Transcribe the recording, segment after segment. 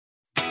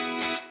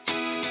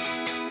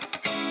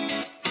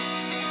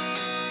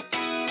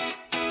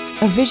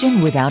A vision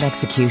without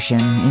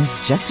execution is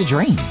just a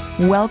dream.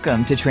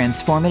 Welcome to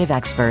Transformative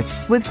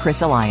Experts with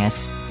Chris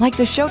Elias. Like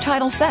the show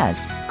title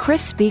says,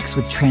 Chris speaks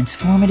with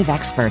transformative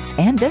experts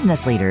and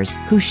business leaders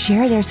who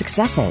share their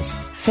successes,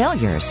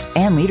 failures,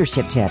 and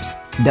leadership tips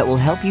that will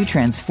help you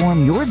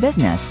transform your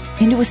business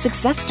into a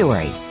success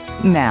story.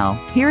 Now,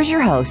 here's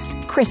your host,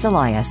 Chris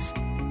Elias.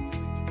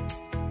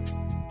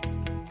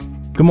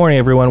 Good morning,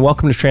 everyone.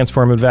 Welcome to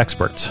Transformative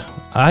Experts.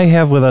 I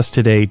have with us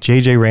today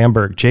JJ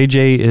Ramberg.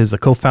 JJ is the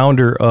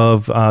co-founder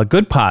of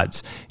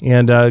GoodPods,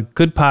 and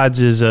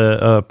GoodPods is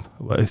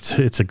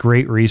it's a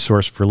great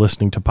resource for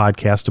listening to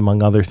podcasts,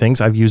 among other things.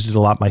 I've used it a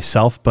lot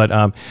myself, but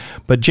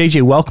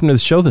JJ, welcome to the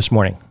show this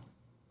morning.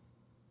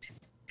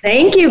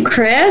 Thank you,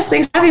 Chris.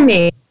 Thanks for having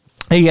me.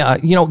 Hey,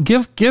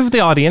 give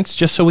the audience,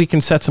 just so we can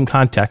set some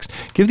context,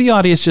 give the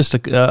audience just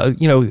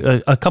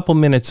a couple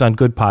minutes on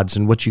GoodPods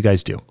and what you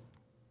guys do.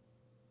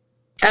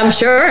 I'm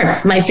sure.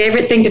 It's my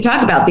favorite thing to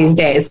talk about these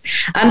days.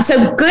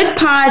 So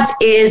GoodPods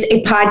is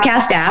a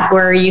podcast app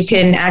where you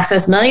can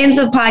access millions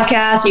of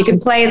podcasts. You can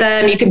play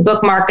them, you can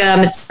bookmark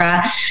them,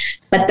 etc.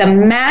 But the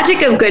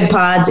magic of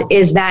GoodPods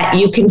is that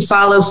you can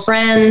follow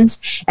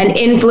friends and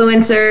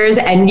influencers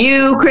and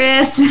you,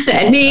 Chris,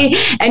 and me,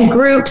 and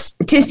groups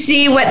to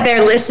see what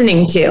they're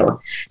listening to.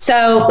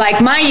 So like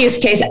my use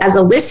case as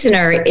a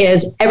listener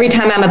is every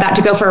time I'm about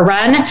to go for a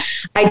run,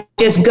 I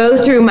just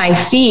go through my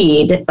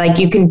feed. Like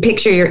you can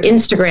picture your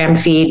Instagram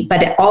feed,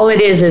 but all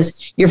it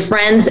is your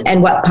friends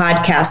and what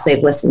podcasts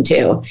they've listened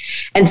to.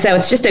 And so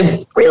it's just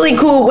a really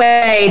cool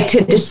way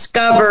to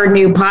discover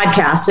new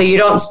podcasts. So you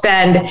don't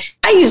spend,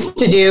 I used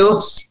to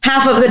do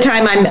half of the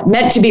time I'm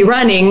meant to be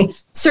running,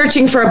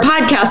 searching for a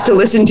podcast to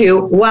listen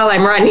to while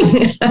I'm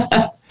running.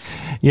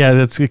 Yeah,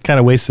 that's a kind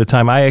of waste of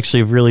time. I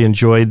actually have really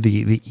enjoyed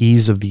the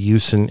ease of the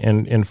use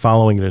and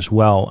following it as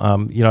well.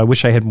 I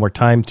wish I had more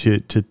time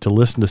to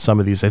listen to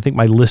some of these. I think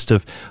my list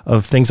of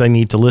things I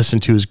need to listen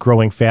to is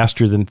growing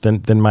faster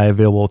than my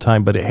available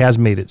time, but it has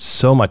made it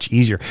so much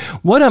easier.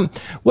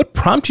 What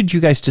prompted you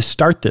guys to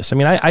start this? I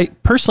mean, I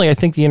personally, I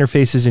think the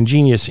interface is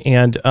ingenious,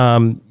 and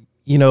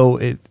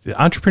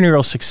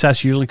entrepreneurial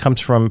success usually comes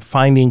from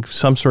finding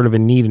some sort of a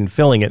need and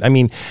filling it. I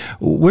mean,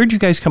 where'd you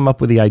guys come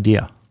up with the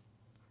idea?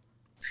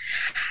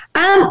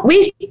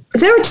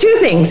 There were two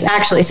things,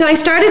 actually. So I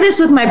started this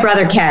with my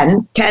brother,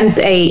 Ken. Ken's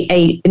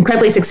a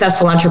incredibly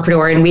successful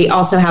entrepreneur, and we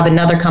also have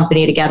another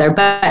company together,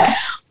 but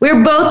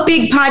we're both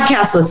big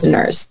podcast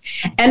listeners.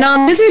 And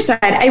on the user side,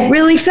 I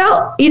really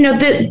felt,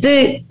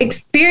 the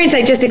experience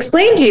I just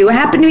explained to you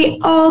happened to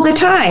me all the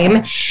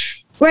time,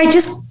 where I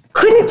just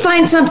couldn't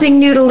find something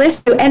new to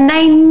listen to. And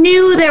I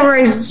knew there were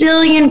a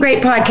zillion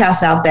great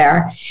podcasts out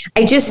there.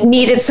 I just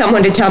needed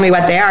someone to tell me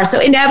what they are. So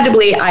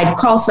inevitably I'd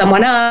call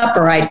someone up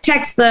or I'd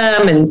text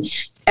them, and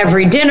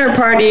every dinner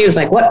party was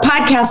like, what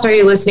podcast are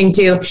you listening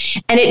to?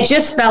 And it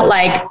just felt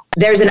like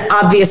there's an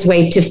obvious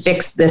way to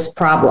fix this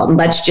problem.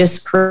 Let's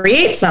just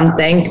create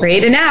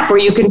an app where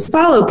you can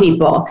follow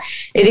people.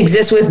 It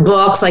exists with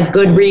books like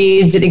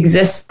Goodreads. It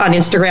exists on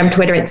Instagram,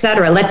 Twitter,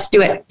 etc. Let's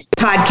do it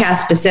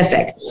podcast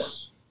specific.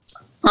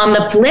 On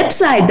the flip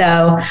side,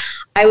 though,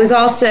 I was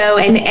also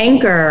an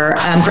anchor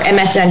for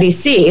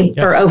MSNBC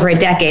for over a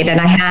decade,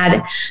 and I had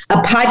a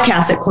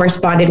podcast that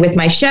corresponded with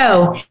my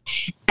show.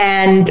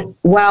 And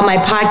while my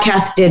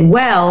podcast did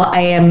well, I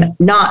am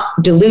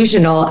not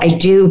delusional. I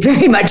do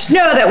very much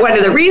know that one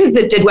of the reasons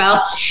it did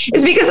well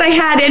is because I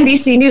had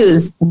NBC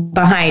News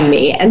behind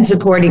me and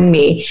supporting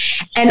me.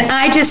 And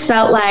I just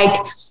felt like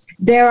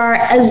there are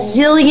a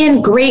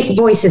zillion great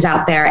voices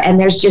out there, and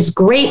there's just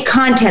great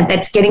content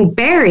that's getting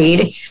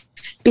buried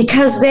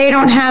because they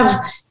don't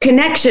have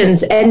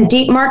connections and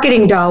deep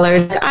marketing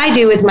dollars like I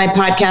do with my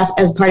podcast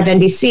as part of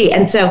NBC.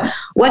 And so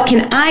what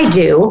can I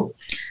do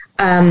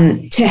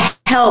to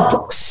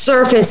help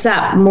surface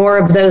up more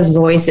of those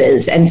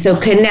voices? And so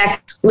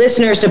connect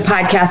listeners to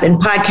podcasts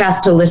and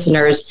podcasts to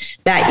listeners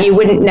that you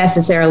wouldn't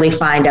necessarily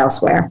find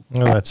elsewhere.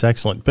 Oh, that's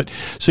excellent. But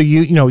so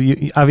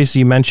you obviously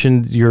you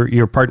mentioned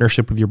your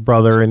partnership with your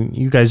brother, and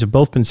you guys have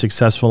both been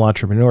successful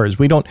entrepreneurs.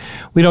 We don't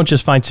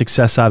just find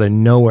success out of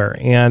nowhere.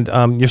 And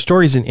your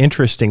story is an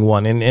interesting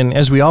one. And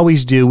as we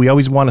always do, we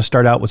always want to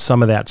start out with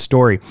some of that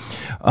story.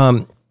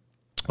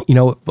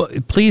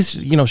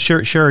 Please,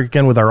 share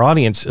again with our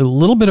audience a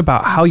little bit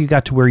about how you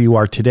got to where you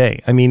are today.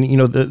 I mean,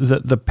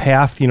 the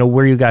path,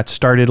 where you got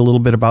started, a little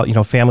bit about,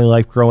 family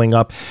life growing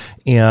up,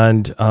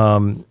 and,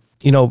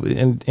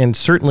 and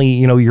certainly,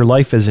 your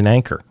life as an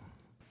anchor.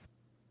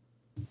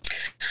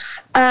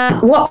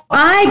 Well,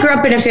 I grew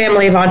up in a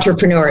family of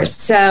entrepreneurs.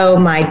 So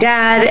my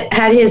dad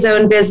had his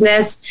own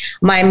business.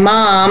 My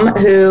mom,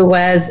 who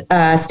was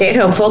a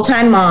stay-at-home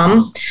full-time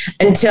mom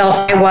until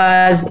I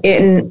was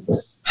in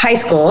high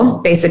school,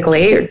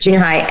 basically, or junior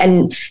high.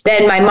 And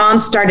then my mom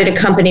started a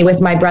company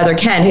with my brother,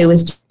 Ken, who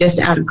was just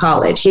out of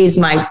college. He's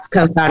my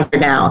co-founder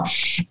now.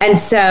 And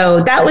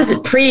so that was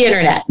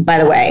pre-internet, by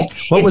the way.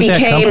 What was that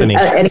company?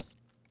 It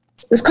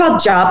was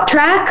called Job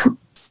Track.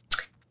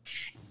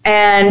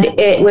 and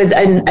it was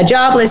a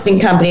job listing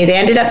company. They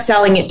ended up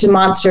selling it to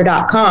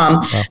Monster.com.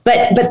 Wow.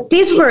 But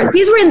these were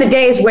in the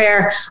days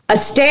where a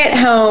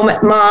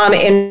stay-at-home mom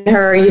in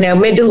her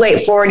mid to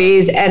late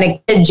 40s and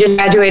a kid just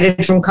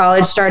graduated from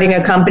college starting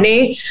a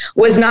company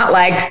was not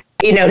like,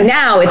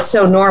 now it's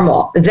so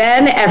normal.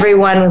 Then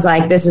everyone was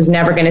like, this is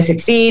never going to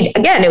succeed.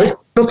 Again, it was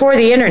before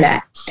the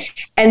internet.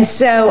 And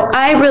so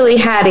I really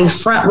had a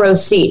front row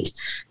seat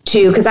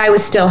because I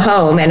was still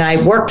home and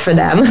I worked for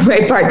them,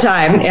 right,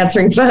 part-time,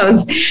 answering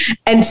phones.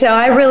 And so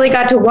I really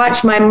got to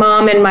watch my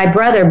mom and my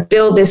brother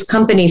build this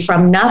company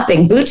from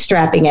nothing,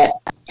 bootstrapping it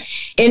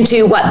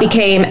into what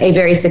became a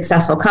very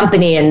successful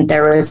company. And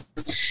there was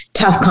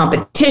tough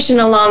competition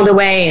along the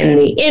way, and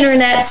the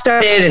internet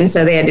started. And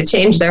so they had to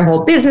change their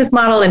whole business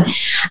model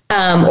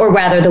or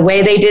rather the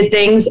way they did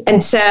things.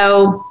 And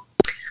so,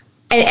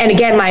 and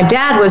again, my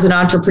dad was an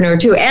entrepreneur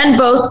too, and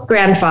both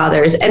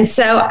grandfathers. And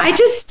so I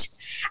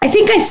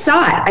think I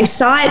saw it. I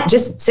saw it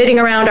just sitting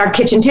around our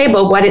kitchen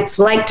table, what it's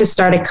like to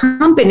start a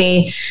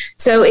company.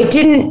 So it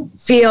didn't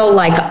feel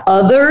like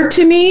other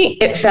to me.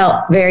 It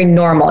felt very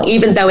normal,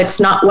 even though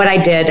it's not what I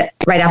did.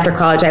 Right after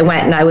college, I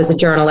went and I was a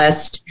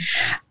journalist.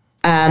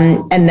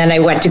 And then I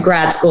went to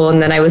grad school,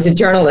 and then I was a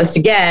journalist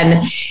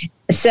again.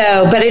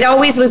 So, but it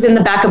always was in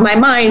the back of my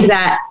mind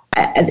that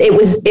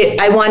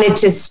I wanted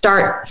to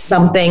start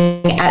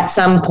something at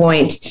some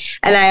point,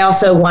 and I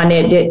also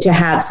wanted it to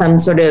have some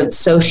sort of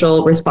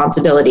social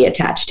responsibility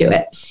attached to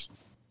it.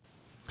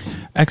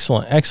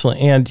 Excellent.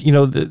 And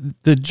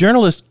the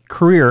journalist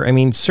career, I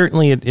mean,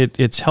 certainly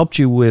it's helped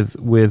you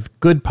with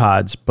Good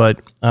Pods,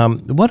 but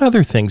what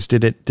other things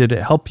did it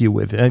help you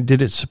with?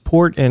 Did it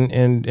support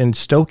and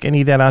stoke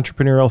any of that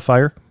entrepreneurial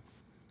fire?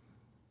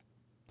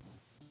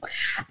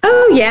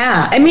 Oh,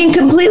 yeah. I mean,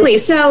 completely.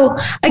 So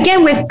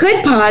again, with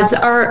Good Pods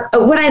are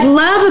what I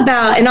love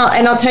about, and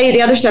I'll tell you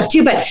the other stuff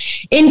too, but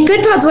in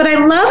Good Pods, what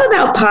I love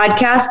about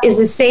podcasts is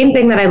the same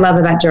thing that I love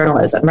about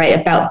journalism, right?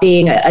 About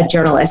being a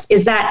journalist,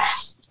 is that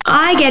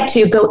I get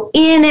to go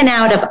in and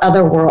out of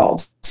other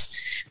worlds.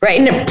 Right.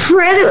 And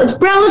it's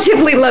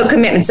relatively low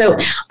commitment. So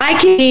I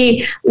can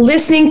be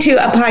listening to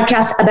a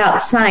podcast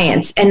about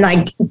science and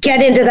like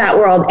get into that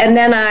world. And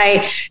then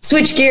I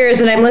switch gears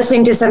and I'm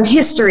listening to some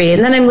history,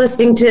 and then I'm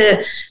listening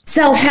to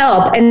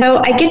self-help. And so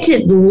I get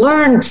to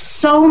learn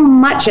so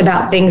much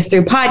about things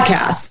through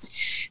podcasts,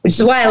 which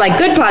is why I like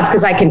Good Pods,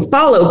 because I can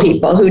follow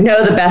people who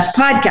know the best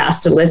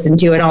podcasts to listen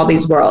to in all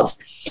these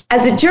worlds.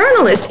 As a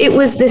journalist, it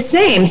was the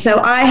same.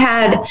 So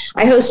I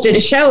hosted a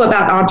show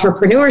about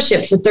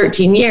entrepreneurship for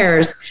 13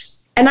 years,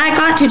 and I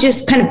got to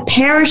just kind of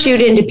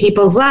parachute into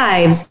people's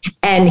lives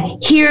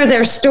and hear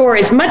their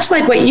stories, much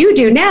like what you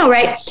do now,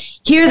 right?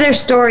 Hear their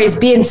stories,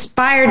 be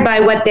inspired by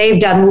what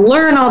they've done,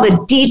 learn all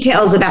the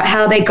details about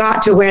how they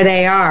got to where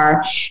they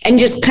are, and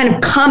just kind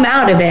of come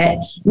out of it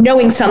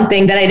knowing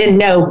something that I didn't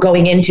know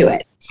going into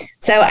it.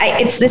 So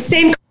it's the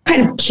same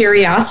kind of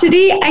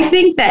curiosity, I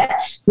think, that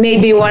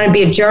made me want to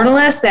be a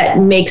journalist, that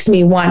makes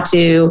me want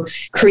to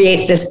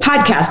create this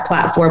podcast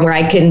platform where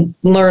I can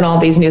learn all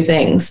these new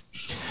things.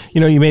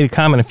 You made a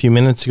comment a few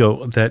minutes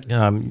ago that,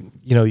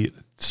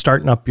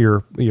 starting up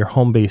your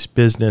home-based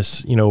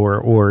business,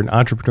 or an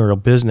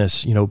entrepreneurial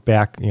business,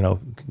 back,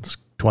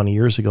 20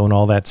 years ago and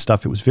all that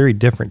stuff, it was very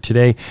different.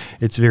 Today,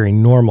 it's very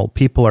normal.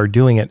 People are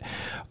doing it.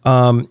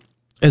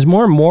 As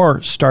more and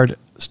more start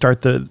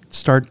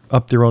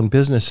up their own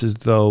businesses,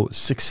 though,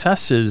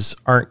 successes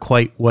aren't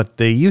quite what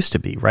they used to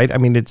be, right? I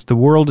mean, it's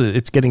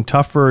getting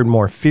tougher and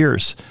more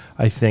fierce,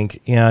 I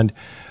think. And,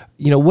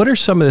 what are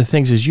some of the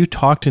things, as you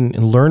talked and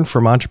learned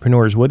from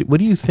entrepreneurs, what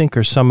do you think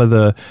are some of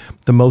the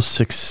most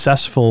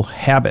successful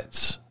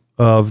habits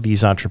of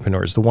these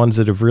entrepreneurs, the ones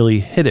that have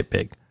really hit it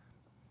big?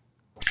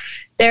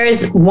 There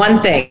is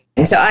one thing.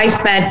 So I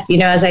spent,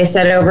 as I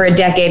said, over a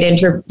decade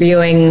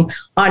interviewing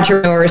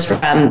entrepreneurs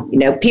from,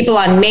 people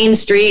on Main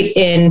Street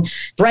in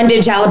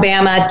Brundage,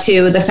 Alabama,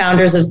 to the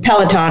founders of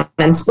Peloton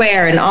and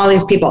Square and all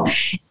these people.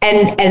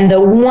 And the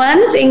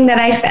one thing that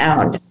I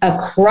found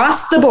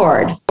across the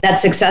board that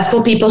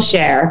successful people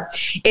share,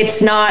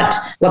 it's not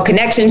what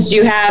connections do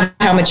you have,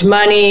 how much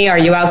money, are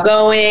you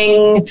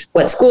outgoing,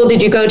 what school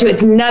did you go to?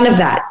 It's none of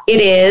that. It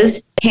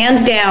is,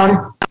 hands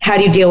down, how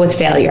do you deal with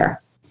failure?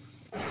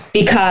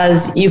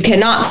 Because you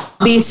cannot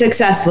be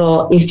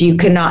successful if you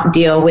cannot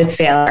deal with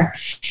failure.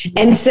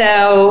 And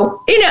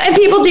so, and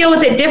people deal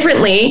with it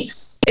differently.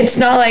 It's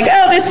not like,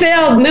 oh, this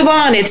failed, move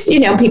on. It's,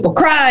 people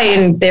cry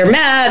and they're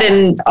mad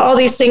and all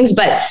these things,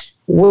 but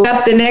wake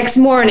up the next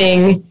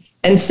morning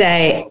and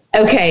say,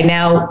 okay,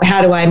 now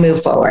how do I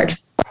move forward?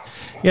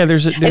 Yeah,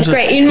 it's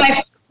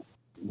great.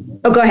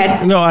 Oh, go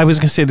ahead. No, I was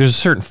going to say there's a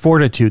certain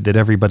fortitude that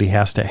everybody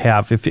has to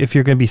have if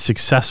you're going to be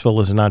successful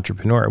as an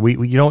entrepreneur.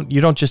 You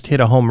don't just hit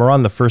a home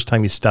run the first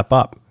time you step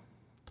up.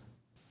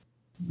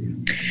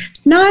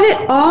 Not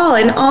at all.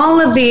 And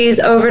all of these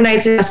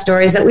overnight success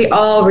stories that we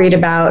all read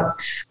about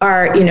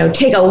are,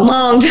 take a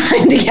long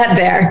time to get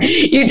there.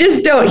 You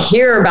just don't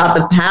hear about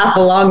the path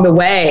along the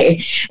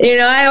way.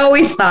 I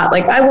always thought,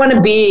 like, I want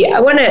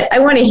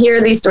to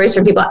hear these stories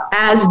from people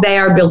as they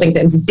are building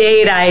things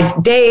day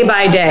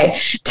by day.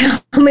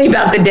 Tell me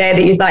about the day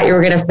that you thought you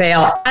were going to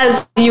fail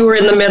as you were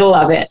in the middle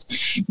of it.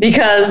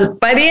 Because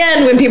by the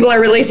end, when people are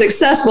really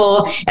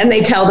successful and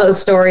they tell those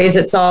stories,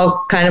 it's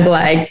all kind of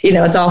like,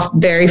 it's all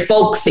very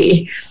folksy.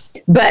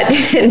 But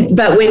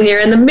when you're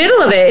in the middle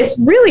of it, it's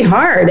really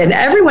hard. And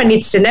everyone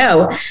needs to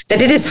know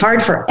that it is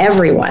hard for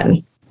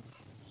everyone.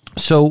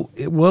 So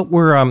what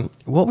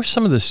were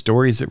some of the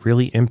stories that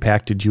really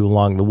impacted you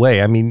along the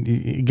way? I mean,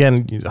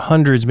 again,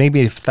 hundreds,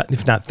 maybe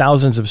if not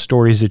thousands of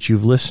stories that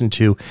you've listened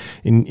to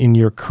in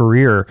your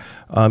career,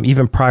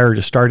 even prior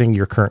to starting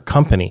your current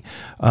company.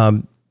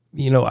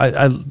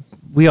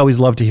 We always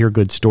love to hear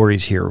good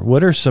stories here.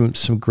 What are some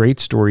great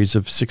stories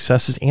of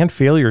successes and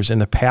failures in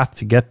the path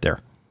to get there?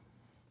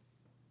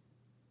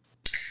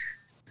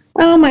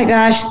 Oh my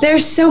gosh,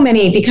 there's so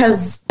many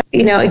because,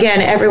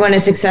 again, everyone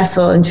is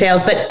successful and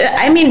fails. But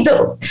I mean,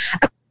 a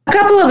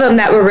couple of them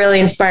that were really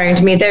inspiring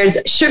to me. There's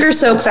Sugar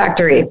Soap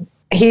Factory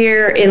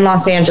here in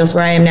Los Angeles,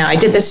 where I am now. I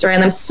did this story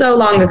on them so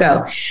long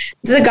ago.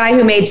 This is a guy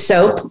who made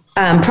soap,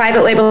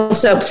 private label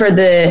soap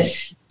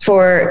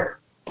for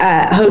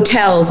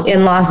hotels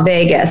in Las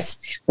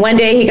Vegas. One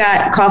day he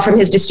got a call from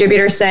his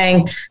distributor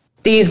saying,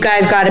 these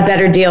guys got a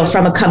better deal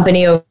from a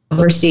company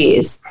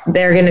overseas.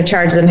 They're going to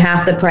charge them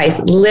half the price.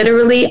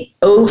 Literally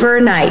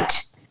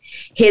overnight,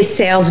 his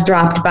sales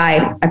dropped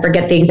by, I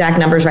forget the exact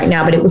numbers right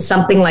now, but it was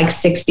something like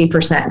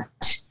 60%.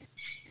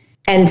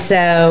 And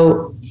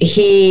so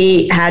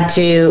he had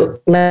to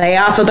lay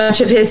off a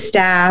bunch of his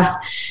staff,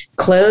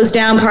 close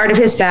down part of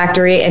his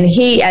factory. And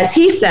he, as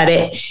he said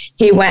it,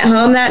 he went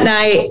home that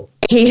night.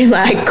 He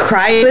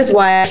cried to his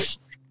wife,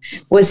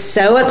 was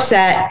so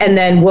upset, and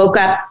then woke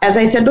up, as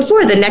I said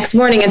before, the next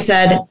morning and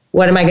said,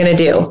 what am I going to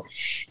do?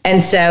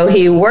 And so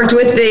he worked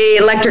with the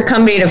electric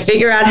company to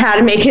figure out how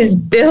to make his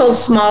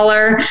bills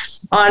smaller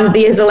on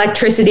his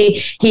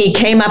electricity. He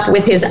came up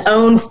with his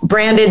own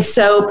branded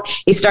soap.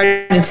 He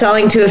started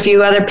selling to a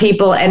few other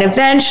people. And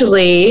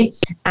eventually,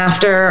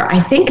 after I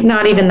think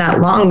not even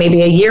that long,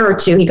 maybe a year or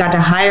two, he got to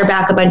hire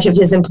back a bunch of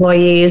his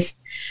employees.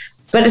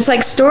 But it's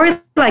like stories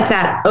like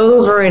that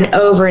over and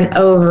over and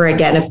over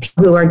again of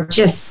people who are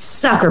just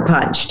sucker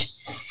punched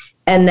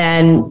and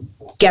then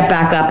get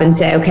back up and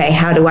say, okay,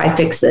 how do I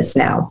fix this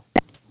now?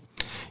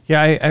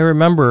 Yeah, I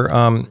remember,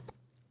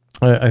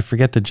 I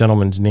forget the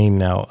gentleman's name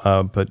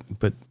now, but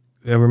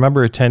I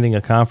remember attending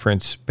a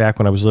conference back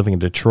when I was living in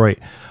Detroit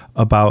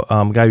about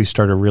a guy who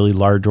started a really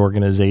large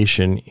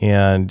organization,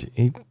 and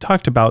he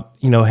talked about,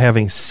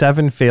 having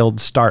 7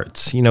 failed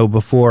starts,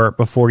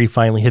 before he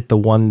finally hit the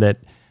one that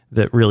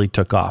really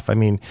took off. I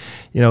mean,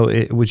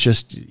 it was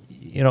just,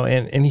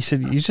 and he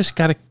said, you just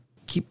got to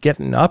keep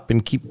getting up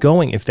and keep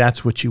going if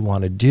that's what you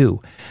want to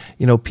do.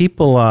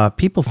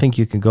 People think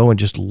you can go and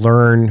just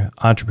learn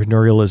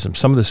entrepreneurialism.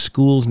 Some of the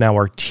schools now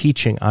are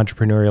teaching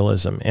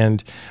entrepreneurialism,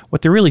 and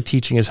what they're really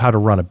teaching is how to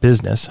run a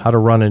business, how to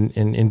run an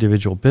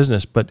individual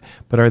business. But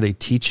are they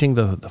teaching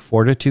the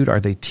fortitude? Are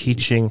they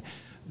teaching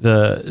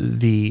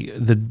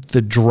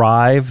the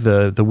drive,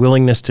 the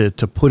willingness to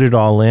put it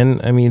all in?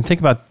 I mean, think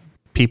about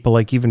people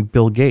like even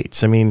Bill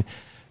Gates. I mean,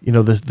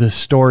 the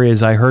story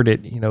as I heard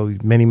it,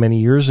 many, many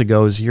years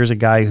ago is here's a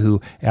guy who,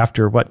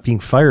 after being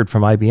fired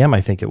from IBM,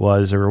 I think it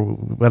was, or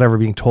whatever,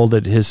 being told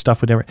that his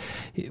stuff would never,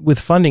 with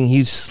funding,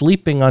 he's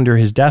sleeping under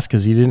his desk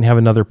because he didn't have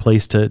another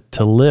place to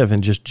live,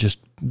 and just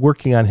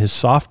working on his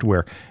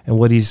software and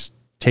what he's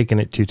taken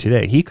it to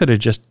today. He could have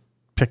just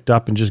picked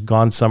up and just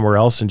gone somewhere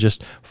else and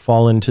just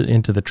fall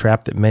into the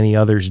trap that many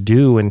others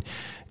do.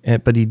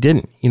 But he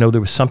didn't,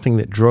 there was something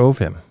that drove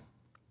him.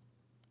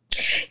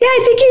 Yeah,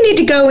 I think you need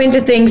to go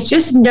into things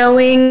just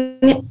knowing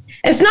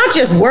it's not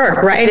just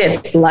work, right?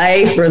 It's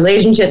life,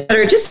 relationships,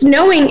 or just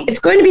knowing it's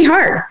going to be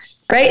hard,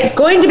 right? It's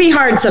going to be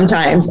hard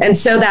sometimes. And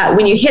so that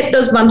when you hit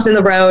those bumps in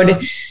the road,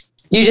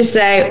 you just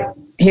say,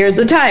 here's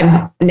the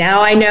time.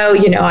 Now I know,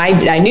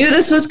 I knew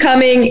this was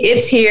coming.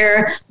 It's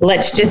here.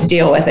 Let's just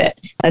deal with it.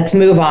 Let's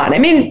move on. I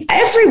mean,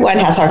 everyone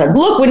has hard times.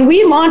 Look, when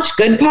we launched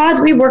Good Pods,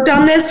 we worked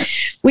on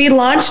this. We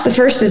launched the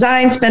first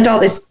design, spent all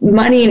this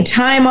money and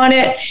time on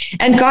it,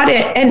 and got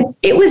it. And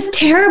it was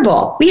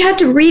terrible. We had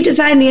to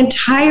redesign the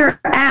entire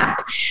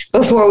app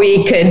before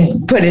we could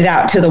put it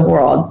out to the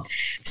world.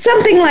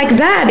 Something like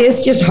that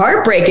is just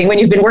heartbreaking when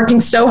you've been working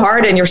so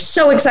hard and you're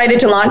so excited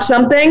to launch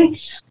something,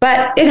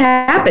 but it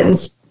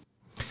happens.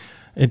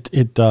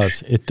 It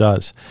does.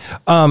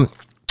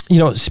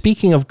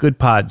 Speaking of Good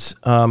Pods,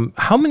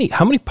 how many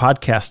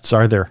podcasts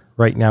are there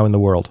right now in the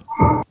world?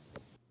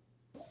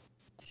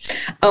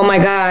 Oh my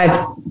God.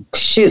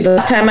 Shoot.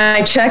 Last time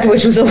I checked,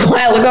 which was a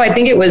while ago, I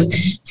think it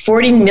was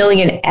 40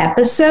 million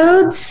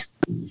episodes.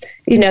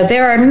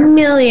 There are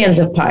millions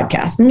of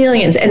podcasts,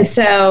 millions. And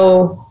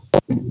so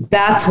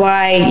that's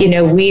why,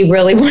 we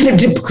really wanted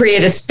to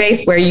create a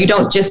space where you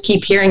don't just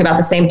keep hearing about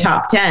the same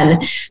top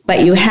 10,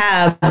 but you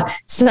have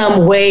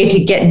some way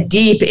to get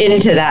deep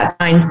into that,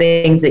 find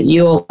things that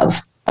you'll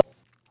love.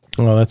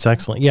 Well, that's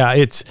excellent. Yeah,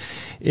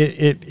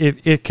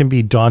 it can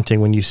be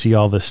daunting when you see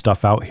all this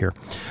stuff out here.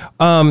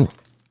 I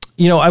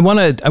want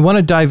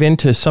to dive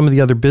into some of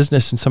the other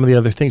business and some of the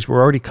other things.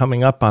 We're already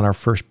coming up on our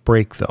first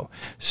break, though.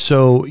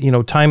 So,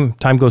 time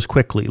goes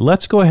quickly.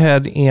 Let's go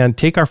ahead and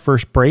take our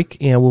first break,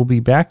 and we'll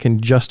be back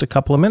in just a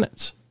couple of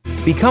minutes.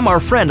 Become our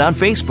friend on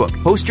Facebook.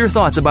 Post your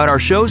thoughts about our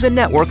shows and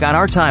network on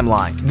our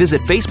timeline.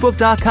 Visit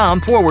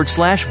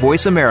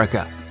facebook.com/Voice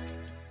America.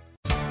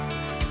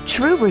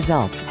 True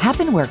results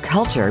happen where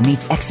culture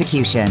meets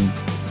execution.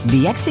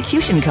 The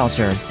Execution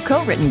Culture,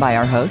 co-written by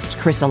our host,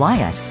 Chris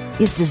Elias,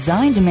 is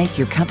designed to make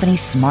your company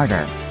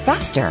smarter,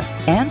 faster,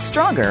 and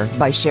stronger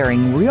by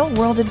sharing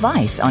real-world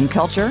advice on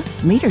culture,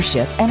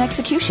 leadership, and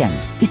execution.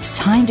 It's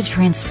time to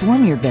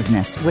transform your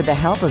business with the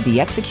help of the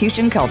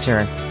Execution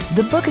Culture.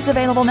 The book is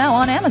available now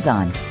on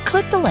Amazon.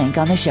 Click the link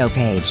on the show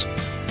page.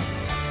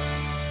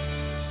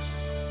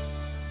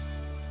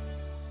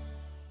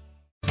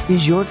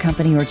 Is your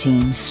company or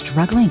team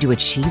struggling to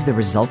achieve the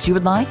results you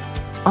would like?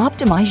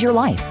 Optimize your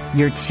life,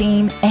 your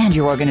team, and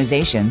your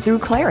organization through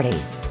clarity,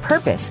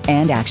 purpose,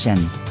 and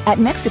action. At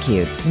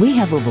Nexecute, we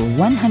have over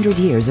 100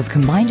 years of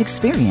combined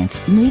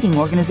experience leading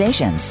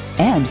organizations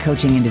and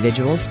coaching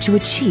individuals to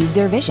achieve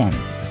their vision.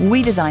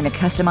 We design a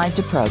customized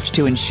approach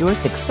to ensure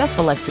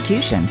successful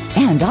execution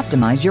and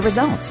optimize your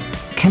results.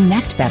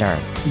 Connect better,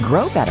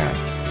 grow better.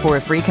 For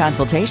a free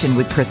consultation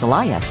with Chris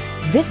Elias,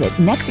 visit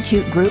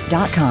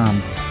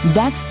nexecutegroup.com.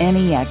 That's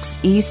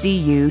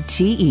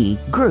NEXECUTE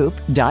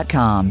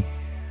group.com.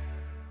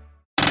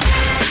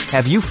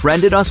 Have you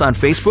friended us on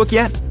Facebook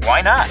yet? Why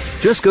not?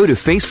 Just go to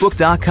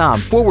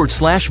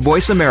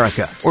facebook.com/Voice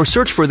America or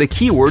search for the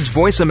keywords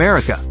Voice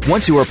America.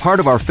 Once you are part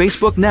of our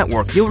Facebook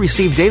network, you'll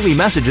receive daily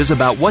messages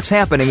about what's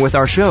happening with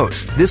our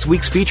shows, this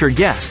week's featured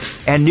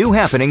guests, and new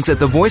happenings at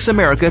the Voice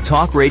America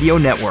Talk Radio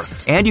Network.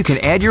 And you can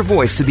add your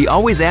voice to the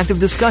always active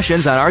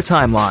discussions on our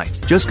timeline.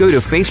 Just go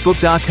to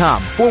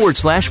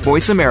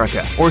facebook.com/Voice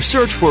America or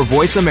search for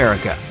Voice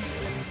America.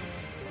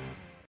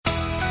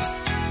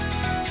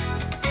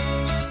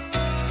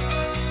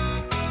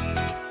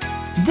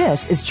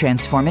 This is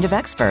Transformative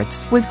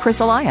Experts with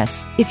Chris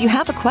Elias. If you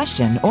have a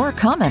question or a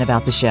comment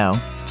about the show,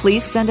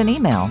 please send an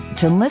email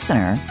to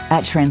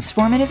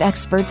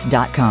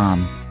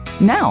listener@transformativeexperts.com.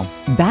 Now,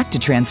 back to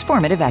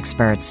Transformative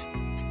Experts.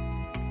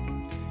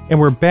 And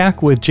we're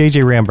back with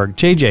JJ Ramberg.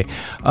 JJ,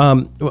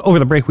 over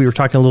the break, we were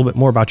talking a little bit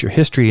more about your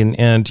history,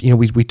 and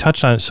we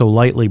touched on it so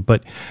lightly,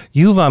 but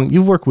you've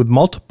worked with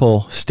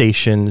multiple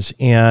stations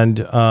and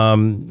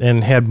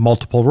had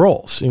multiple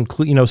roles,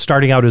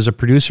 starting out as a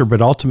producer, but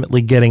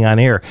ultimately getting on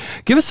air.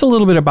 Give us a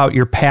little bit about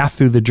your path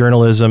through the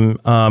journalism,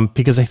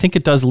 because I think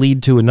it does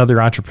lead to another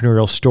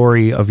entrepreneurial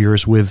story of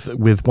yours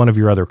with one of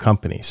your other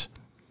companies.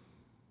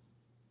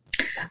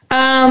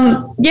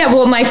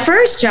 Well, my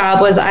first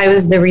job was I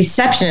was the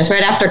receptionist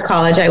right after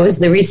college. I was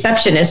the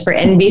receptionist for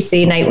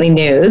NBC Nightly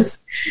News.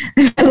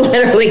 I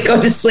literally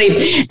go to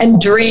sleep and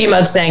dream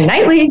of saying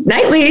nightly,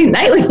 nightly,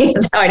 nightly.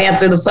 That's how I'd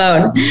answer the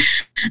phone.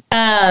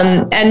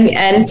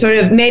 And sort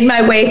of made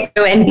my way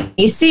through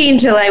NBC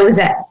until I was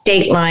at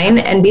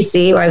Dateline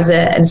NBC, where I was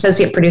an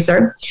associate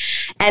producer,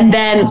 and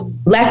then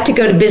left to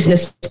go to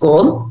business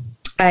school.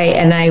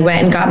 I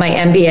went and got my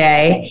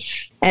MBA.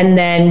 And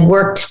then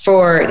worked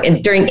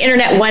during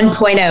Internet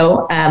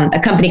 1.0, a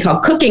company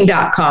called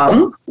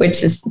Cooking.com,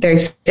 which is very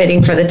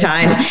fitting for the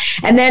time.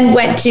 And then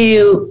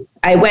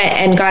I went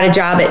and got a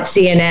job at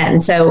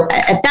CNN. So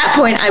at that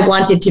point, I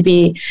wanted to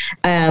be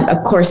a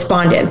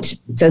correspondent.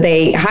 So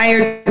they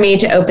hired me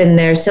to open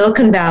their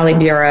Silicon Valley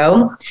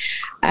bureau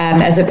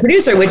as a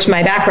producer, which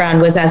my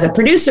background was as a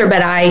producer,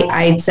 but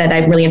I said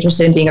I'm really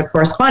interested in being a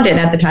correspondent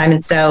at the time.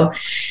 And so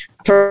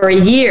for a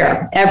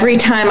year, every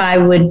time I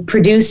would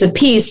produce a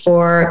piece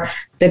for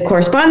the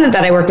correspondent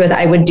that I worked with,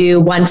 I would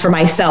do one for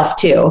myself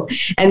too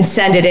and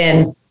send it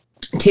in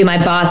to my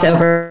boss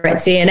over at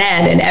CNN.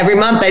 And every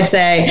month I'd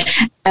say,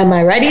 am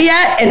I ready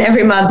yet? And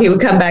every month he would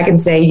come back and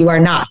say, you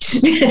are not.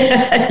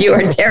 You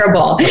are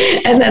terrible.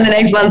 And then the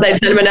next month I'd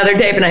send him another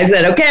tape and I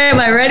said, okay, am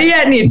I ready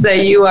yet? And he'd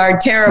say, you are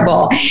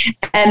terrible.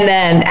 And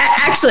then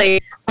actually,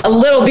 a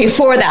little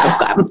before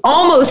that,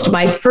 almost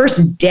my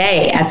first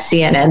day at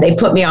CNN, they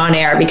put me on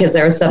air because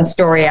there was some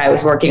story I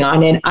was working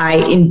on, and I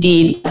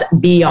indeed was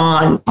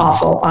beyond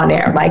awful on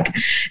air, like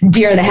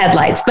deer in the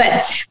headlights.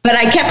 But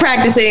I kept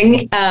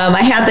practicing.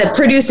 I had the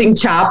producing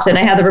chops and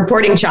I had the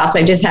reporting chops.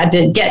 I just had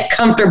to get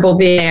comfortable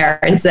being there.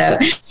 And so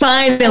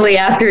finally,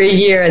 after a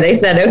year, they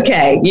said,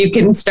 okay, you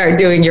can start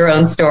doing your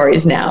own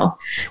stories now.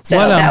 So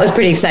that was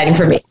pretty exciting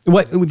for me.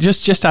 What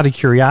just out of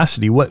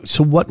curiosity,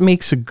 what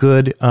makes a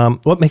good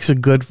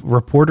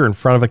reporter in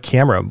front of a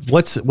camera?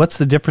 What's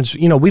the difference?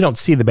 We don't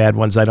see the bad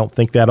ones, I don't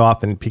think, that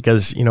often,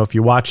 because if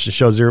you watch the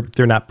shows,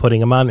 they're not putting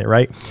them on there,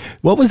 right?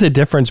 What was the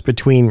difference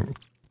between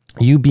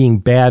you being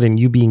bad and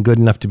you being good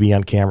enough to be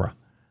on camera?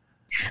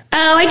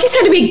 Oh, I just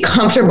had to be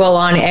comfortable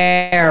on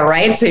air,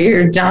 right? So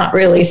you're not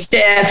really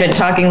stiff and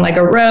talking like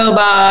a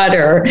robot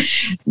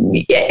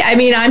I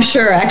mean, I'm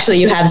sure actually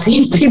you have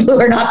seen people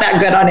who are not that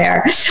good on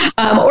air.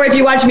 Or if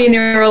you watch me in the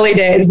early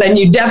days, then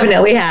you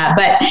definitely have.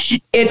 But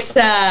it's,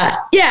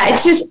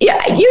 it's just,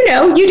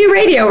 you do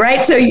radio,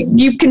 right? So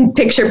you can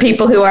picture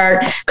people who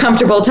are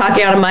comfortable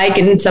talking on a mic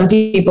and some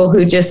people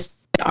who just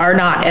are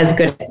not as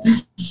good.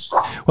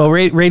 Well,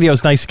 radio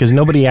is nice because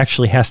nobody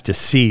actually has to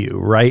see you,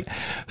 right?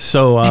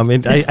 So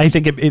I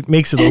think it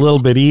makes it a little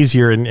bit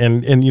easier.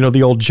 And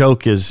the old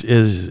joke is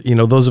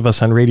those of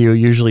us on radio,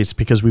 usually it's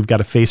because we've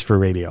got a face for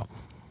radio.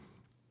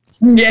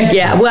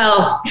 Yeah.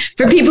 Well,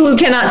 for people who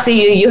cannot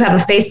see you, you have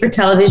a face for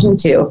television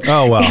too.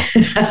 Oh, well.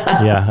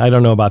 Yeah, I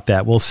don't know about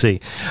that. We'll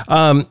see.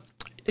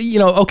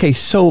 Okay,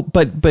 so,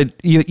 but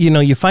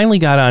you finally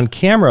got on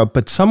camera,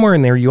 but somewhere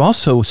in there you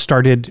also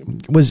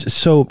started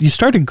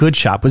Good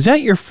Shop. Was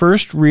that your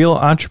first real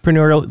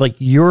entrepreneurial, like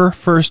your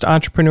first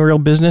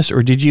entrepreneurial business,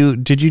 or did you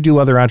do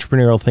other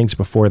entrepreneurial things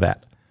before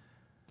that?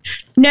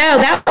 No,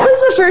 that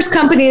was the first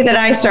company that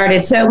I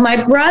started. So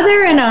my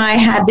brother and I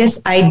had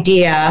this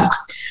idea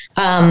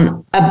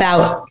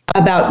about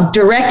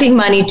directing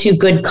money to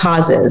good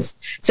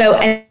causes. So,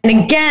 and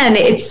again,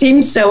 it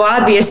seems so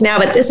obvious now,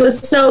 but this was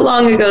so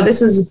long ago.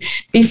 This was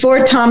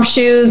before Tom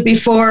Shoes,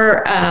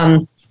 before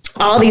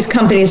all these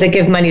companies that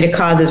give money to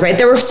causes, right?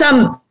 There were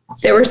some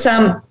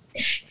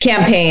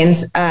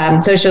campaigns,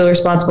 socially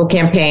responsible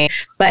campaigns,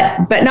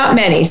 but not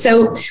many.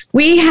 So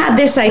we had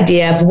this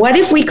idea of what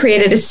if we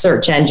created a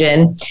search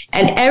engine,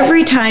 and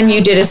every time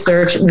you did a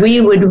search, we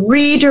would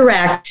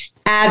redirect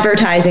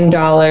advertising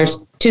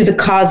dollars to the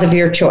cause of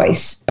your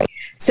choice.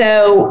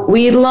 So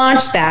we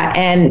launched that,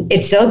 and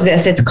it still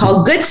exists. It's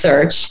called Good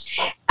Search.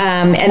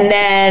 And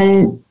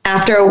then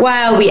after a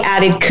while, we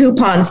added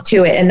coupons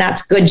to it, and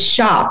that's Good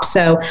Shop.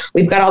 So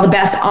we've got all the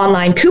best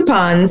online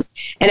coupons,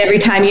 and every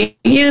time you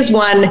use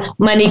one,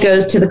 money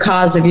goes to the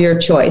cause of your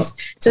choice.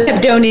 So we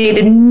have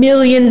donated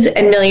millions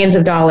and millions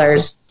of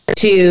dollars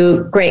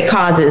to great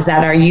causes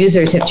that our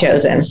users have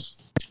chosen.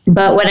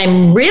 But what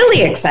I'm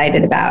really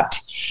excited about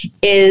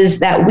is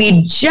that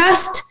we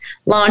just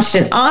launched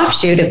an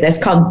offshoot of this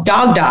called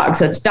DogDog.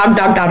 So it's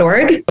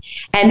dogdog.org.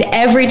 And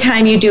every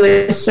time you do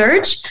a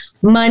search,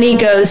 money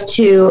goes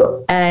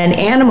to an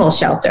animal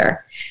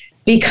shelter,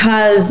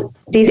 because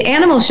these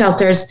animal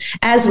shelters,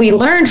 as we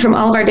learned from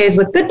all of our days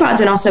with Good Pods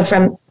and also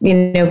from,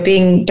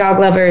 being dog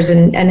lovers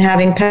and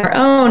having pet our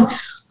own,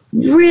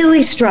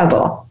 really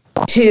struggle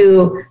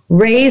to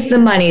raise the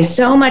money.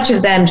 So much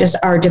of them just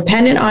are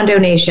dependent on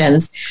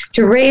donations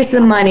to raise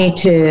the money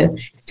to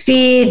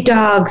feed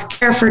dogs,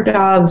 care for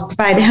dogs,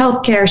 provide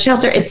health care,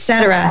 shelter,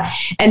 etc.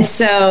 And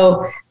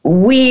so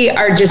we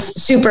are just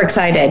super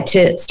excited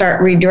to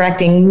start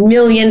redirecting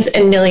millions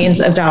and millions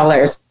of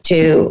dollars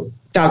to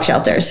dog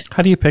shelters.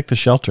 How do you pick the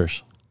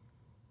shelters?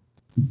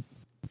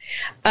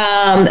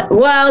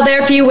 Well, there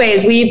are a few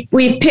ways.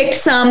 We've picked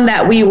some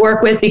that we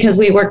work with because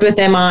we worked with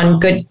them on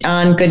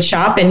Good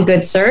Shop and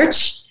Good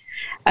Search.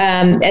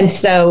 And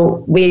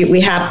so we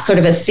have sort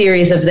of a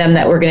series of them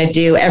that we're going to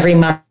do every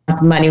month.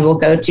 Money will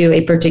go to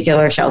a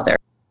particular shelter.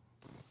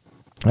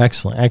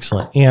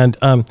 Excellent. And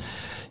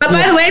but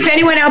by the way, if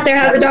anyone out there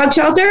has a dog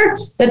shelter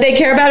that they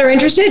care about or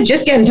interested,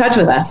 just get in touch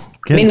with us.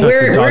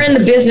 We're in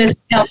the business of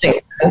helping.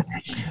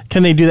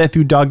 Can they do that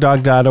through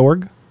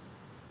dogdog.org?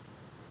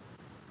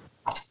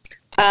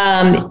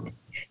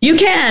 You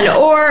can,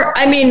 or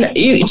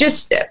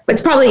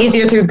it's probably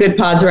easier through Good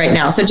Pods right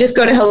now. So just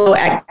go to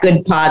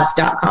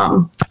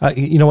hello@goodpods.com.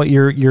 You know what?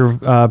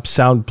 Your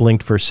sound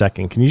blinked for a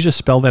second. Can you just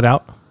spell that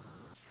out?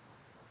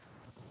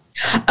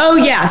 Oh,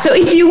 yeah. So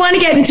if you want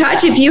to get in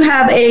touch, if you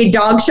have a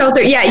dog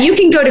shelter, you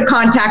can go to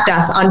contact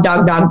us on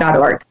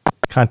dogdog.org.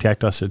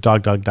 Contact us at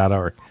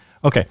dogdog.org.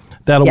 Okay,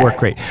 that'll work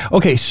great.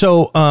 Okay,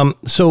 so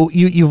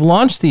you've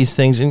launched these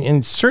things,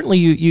 and certainly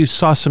you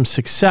saw some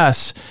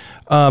success.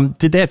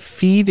 Did that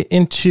feed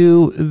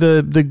into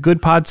the Good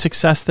Pod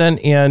success then?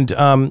 And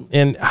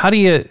how do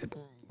you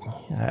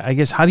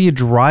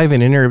drive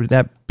an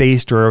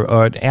internet-based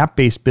or an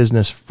app-based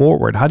business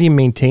forward? How do you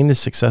maintain the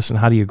success, and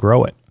how do you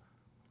grow it?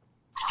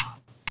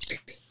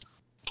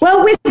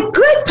 Well, with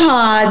Good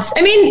Pods,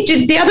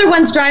 did the other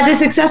ones drive the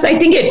success? I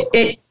think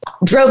it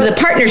drove the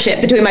partnership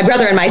between my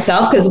brother and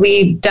myself, because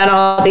we've done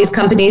all these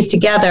companies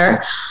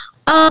together.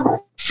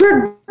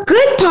 For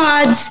Good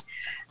Pods,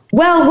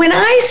 well,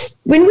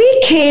 when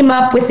we came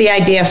up with the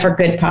idea for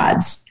Good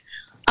Pods,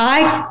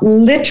 I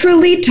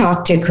literally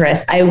talked to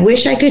Chris. I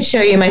wish I could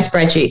show you my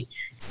spreadsheet.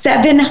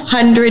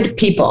 700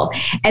 people.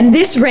 And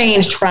this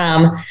ranged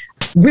from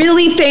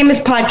really famous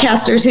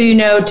podcasters who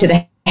to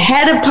the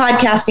head of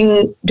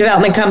podcasting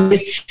development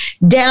companies,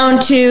 down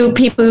to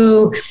people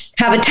who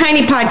have a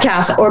tiny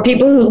podcast or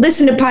people who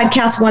listen to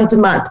podcasts once a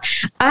month.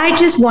 I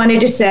just wanted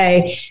to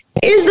say,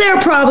 is there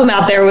a problem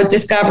out there with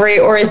discovery,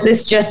 or is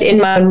this just in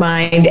my own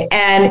mind?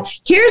 And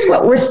here's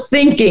what we're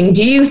thinking.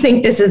 Do you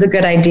think this is a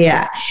good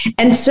idea?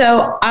 And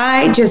so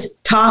I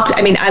just talked.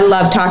 I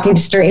love talking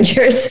to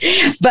strangers,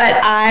 but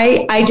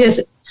I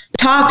just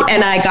talked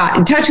and I got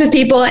in touch with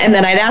people, and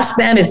then I'd ask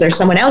them, is there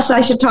someone else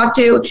I should talk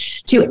to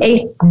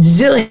a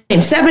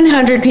zillion,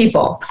 700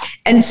 people.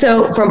 And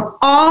so from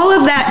all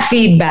of that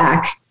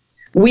feedback,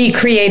 we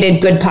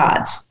created Good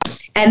Pods.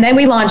 And then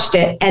we launched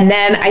it. And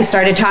then I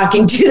started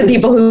talking to the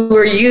people who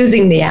were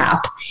using the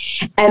app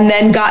and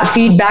then got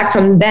feedback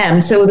from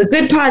them. So the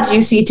Good Pods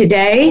you see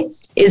today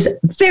is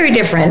very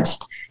different,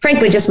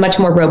 frankly, just much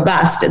more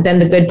robust than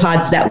the Good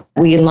Pods that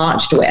we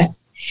launched with.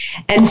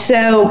 And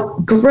so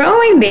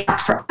growing the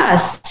app for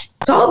us,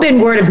 it's all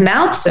been word of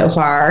mouth so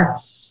far,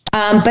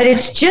 but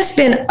it's just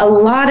been a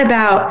lot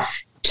about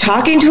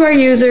talking to our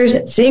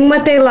users, seeing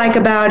what they like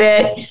about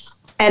it,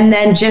 and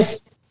then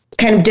just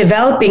kind of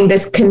developing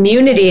this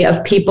community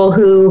of people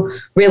who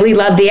really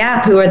love the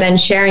app, who are then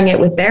sharing it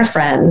with their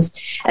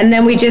friends. And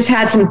then we just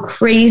had some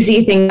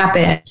crazy things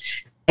happen.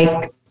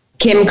 Like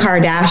Kim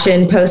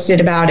Kardashian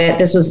posted about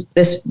it.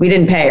 We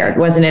didn't pay her. It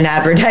wasn't an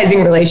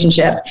advertising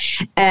relationship.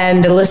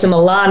 And Alyssa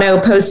Milano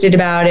posted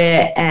about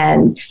it,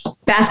 and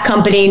Fast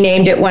Company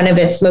named it one of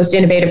its most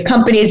innovative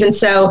companies. And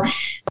so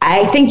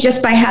I think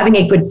just by having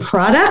a good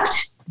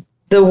product,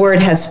 the word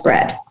has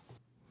spread.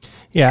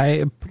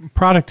 Yeah,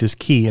 product is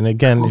key. And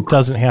again, it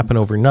doesn't happen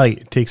overnight.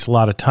 It takes a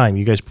lot of time.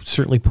 You guys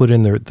certainly put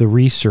in the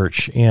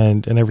research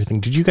and everything.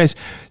 Did you guys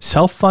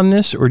self-fund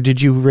this, or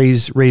did you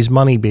raise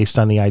money based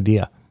on the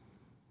idea?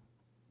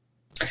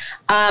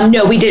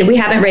 No, we did. We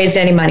haven't raised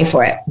any money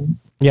for it.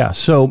 Yeah.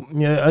 So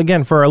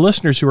again, for our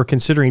listeners who are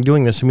considering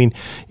doing this, I mean,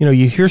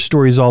 you hear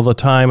stories all the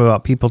time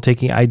about people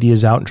taking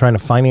ideas out and trying to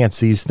finance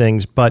these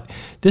things, but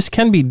this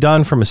can be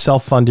done from a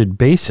self-funded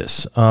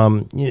basis.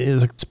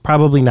 It's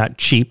probably not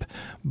cheap,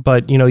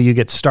 but you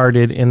get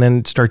started and then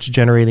it starts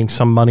generating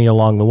some money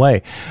along the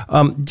way.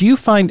 Do you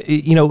find,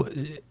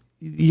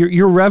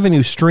 your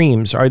revenue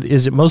streams,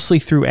 is it mostly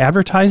through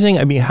advertising?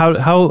 I mean,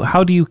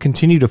 how do you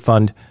continue to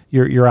fund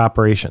your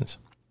operations?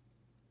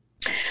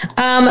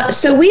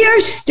 So we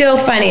are still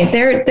funding.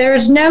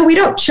 We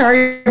don't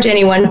charge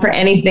anyone for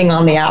anything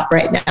on the app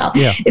right now.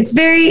 Yeah. It's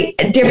very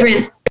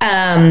different,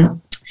 than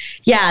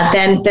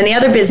the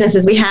other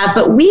businesses we have.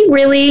 But we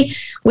really,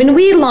 when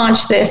we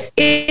launched this,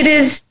 it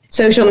is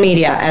social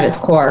media at its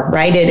core,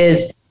 right? It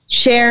is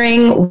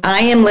sharing what I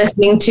am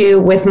listening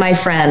to with my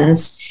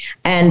friends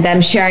and them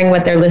sharing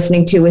what they're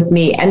listening to with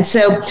me. And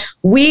so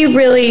we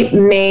really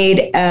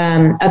made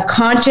a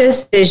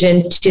conscious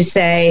decision to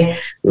say,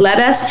 let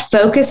us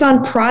focus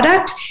on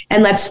product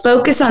and let's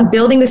focus on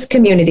building this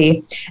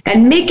community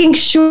and making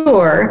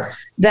sure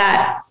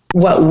that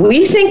what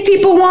we think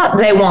people want,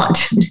 they want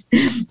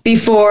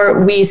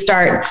before we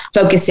start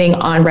focusing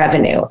on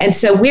revenue. And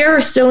so we're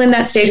still in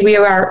that stage. We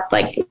are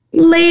like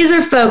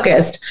laser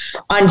focused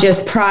on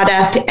just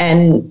product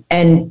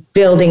and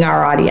building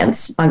our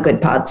audience on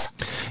Good Pods.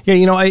 Yeah,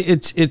 I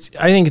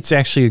think it's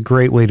actually a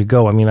great way to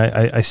go. I mean,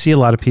 I see a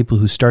lot of people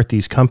who start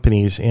these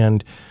companies,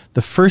 and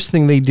the first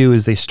thing they do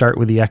is they start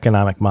with the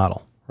economic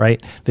model.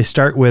 Right? They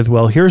start with,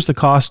 well, here's the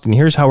cost and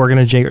here's how we're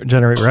going to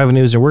generate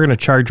revenues, and we're going to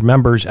charge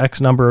members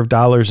X number of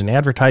dollars, and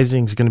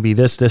advertising is going to be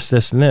this,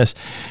 and this.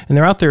 And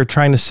they're out there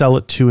trying to sell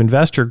it to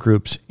investor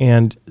groups.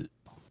 And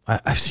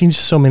I've seen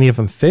so many of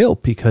them fail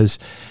because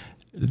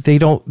they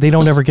don't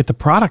ever get the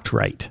product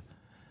right.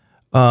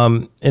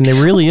 And there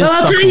really is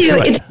something to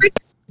it.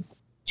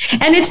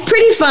 It's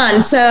pretty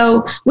fun.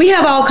 So we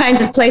have all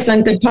kinds of places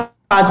on Good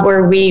Pods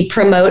where we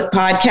promote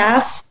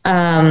podcasts.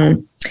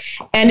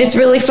 And it's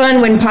really fun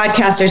when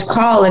podcasters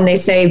call and they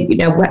say,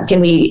 what can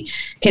we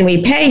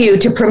pay you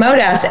to promote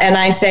us? And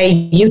I say,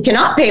 you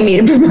cannot pay me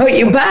to promote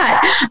you, but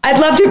I'd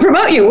love to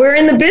promote you. We're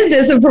in the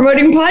business of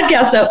promoting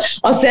podcasts. So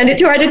I'll send it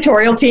to our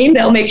editorial team.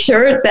 They'll make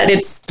sure that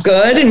it's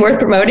good and worth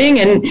promoting.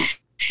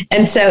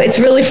 And so it's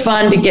really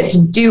fun to get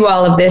to do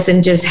all of this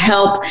and just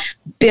help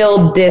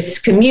build this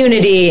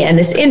community and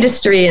this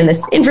industry and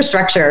this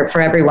infrastructure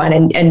for everyone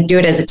and do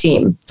it as a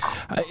team.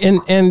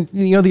 And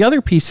the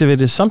other piece of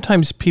it is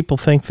sometimes people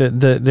think that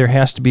there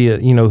has to be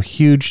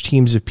huge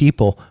teams of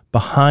people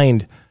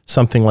behind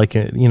something like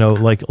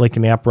like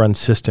an app run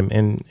system.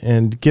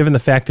 And given the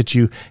fact that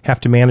you have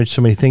to manage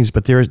so many things,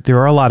 but there's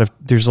a lot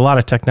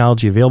of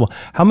technology available.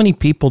 How many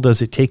people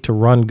does it take to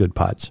run Good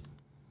Pods?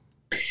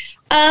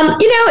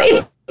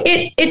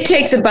 It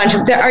takes a bunch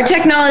of, our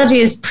technology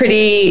is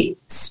pretty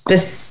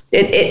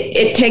specific.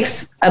 It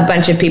takes a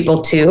bunch of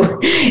people to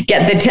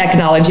get the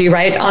technology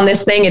right on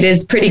this thing. It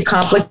is pretty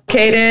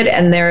complicated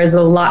and there is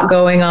a lot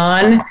going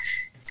on.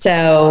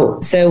 So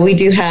we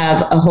do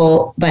have a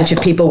whole bunch of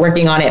people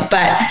working on it,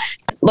 but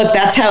look,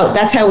 that's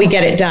how we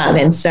get it done.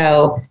 And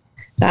so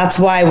that's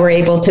why we're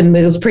able to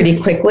move pretty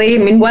quickly.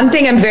 I mean, one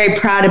thing I'm very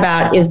proud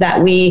about is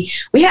that we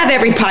have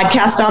every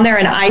podcast on there,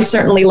 and I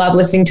certainly love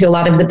listening to a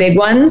lot of the big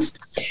ones,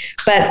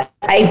 but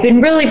I've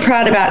been really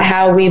proud about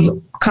how we've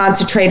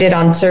concentrated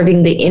on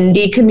serving the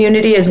indie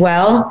community as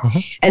well. Mm-hmm.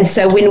 And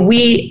so when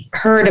we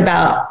heard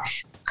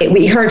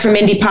from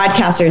indie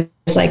podcasters,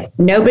 like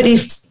nobody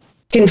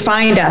can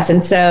find us.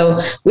 And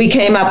so we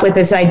came up with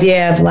this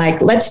idea of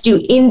like, let's do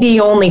indie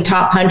only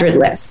top 100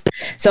 lists.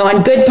 So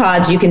on Good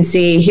Pods, you can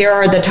see here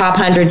are the top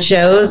 100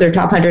 shows or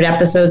top 100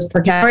 episodes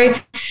per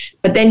category,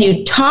 but then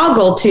you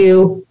toggle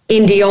to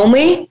indie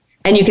only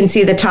and you can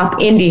see the top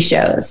indie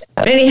shows.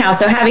 But anyhow,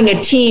 so having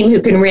a team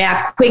who can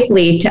react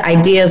quickly to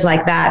ideas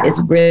like that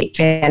is really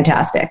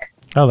fantastic.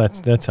 Oh,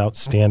 that's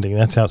outstanding.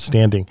 That's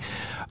outstanding.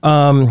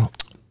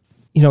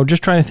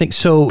 Just trying to think.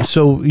 So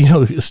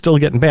still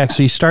getting back.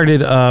 So you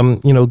started,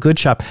 Good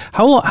Shop.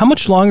 How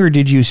much longer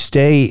did you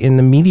stay in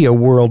the media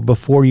world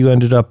before you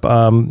ended up,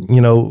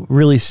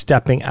 really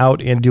stepping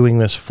out and doing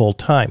this full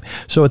time?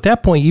 So at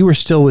that point, you were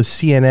still with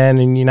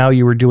CNN, and now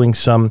you were doing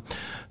some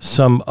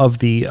of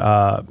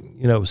the,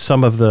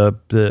 some of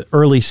the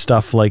early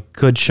stuff like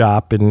Good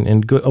Shop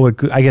and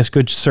Good. I guess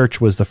Good Search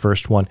was the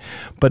first one.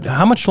 But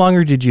how much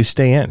longer did you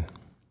stay in?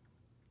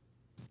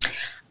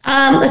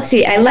 Let's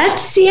see. I left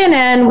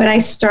CNN when I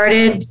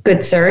started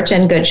Good Search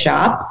and Good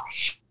Shop.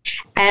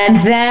 And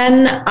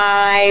then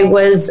I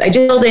just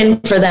filled in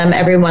for them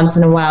every once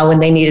in a while when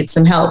they needed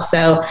some help.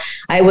 So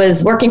I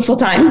was working full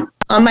time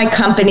on my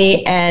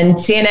company, and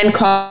CNN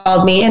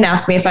called me and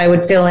asked me if I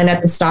would fill in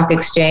at the stock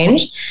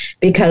exchange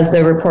because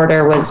the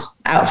reporter was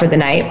out for the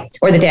night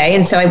or the day.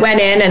 And so I went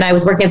in and I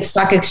was working at the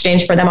stock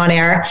exchange for them on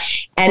air.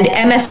 And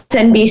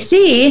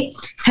MSNBC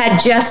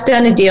had just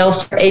done a deal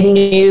for a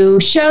new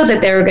show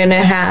that they were going to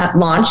have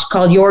launched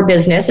called Your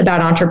Business,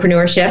 about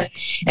entrepreneurship.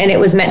 And it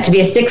was meant to be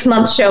a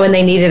 6-month show, and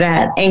they needed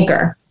an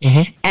anchor.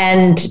 Mm-hmm.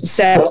 And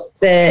so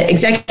the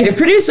executive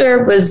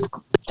producer was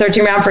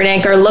searching around for an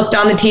anchor, looked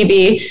on the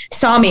TV,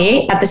 saw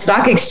me at the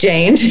stock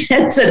exchange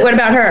and said, "What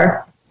about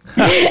her?"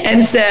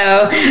 And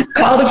so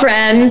called a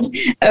friend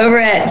over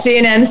at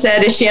CNN,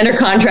 said, "Is she under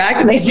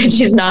contract?" And they said,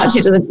 "She's not. She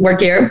doesn't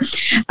work here.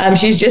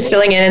 She's just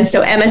filling in." And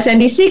so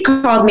MSNBC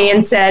called me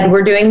and said,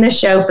 "We're doing this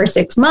show for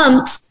 6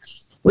 months.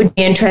 Would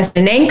be interested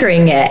in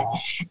anchoring it?"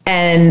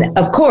 And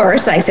of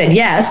course I said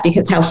yes,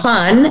 because how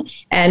fun.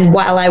 And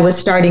while I was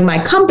starting my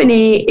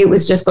company, it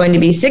was just going to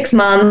be 6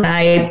 months.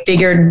 I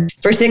figured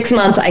for 6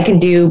 months I can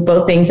do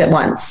both things at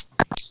once.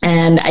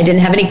 And I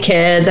didn't have any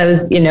kids. I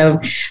was,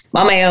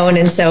 on my own.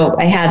 And so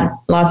I had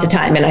lots of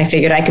time, and I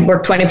figured I could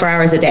work 24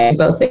 hours a day,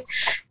 both things.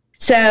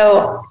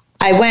 So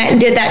I went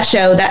and did that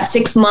show. That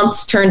 6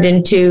 months turned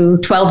into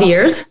 12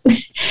 years.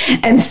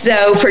 And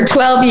so for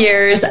 12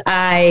 years,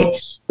 I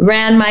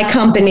ran my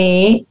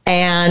company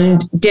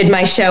and did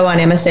my show on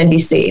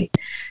MSNBC.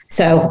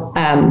 So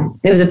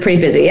it was a pretty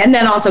busy, and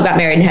then also got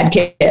married and had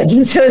kids.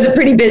 And so it was a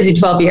pretty busy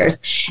 12 years.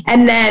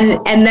 And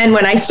then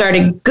when I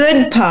started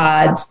Good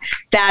Pods,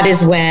 that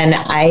is when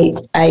I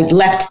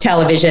left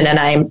television and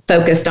I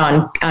focused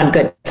on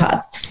Good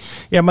Pods.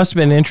 Yeah, it must have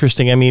been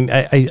interesting. I mean,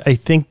 I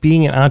think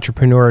being an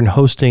entrepreneur and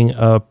hosting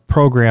a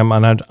program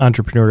on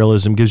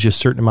entrepreneurialism gives you a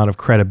certain amount of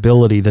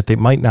credibility that they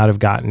might not have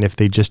gotten if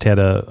they just had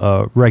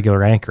a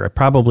regular anchor. It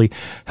probably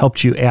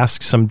helped you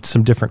ask some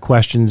different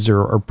questions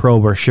or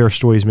probe or share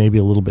stories maybe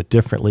a little bit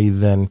differently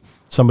than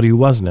somebody who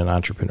wasn't an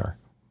entrepreneur.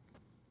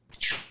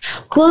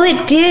 Well,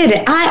 it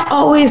did. I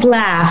always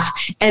laugh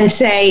and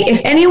say,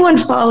 if anyone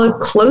followed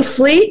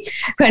closely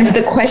kind of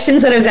the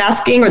questions that I was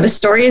asking or the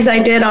stories I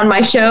did on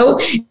my show,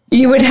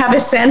 you would have a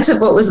sense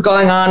of what was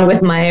going on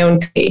with my own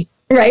company,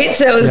 right?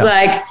 So it was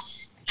like,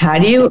 how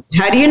do you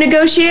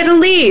negotiate a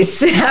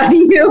lease?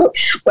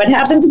 What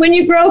happens when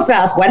you grow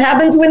fast? What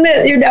happens when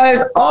I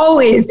was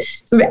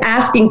always sort of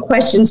asking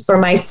questions for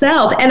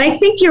myself. And I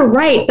think you're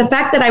right. The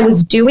fact that I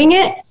was doing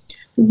it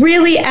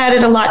really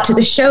added a lot to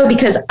the show,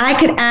 because I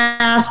could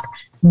ask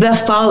the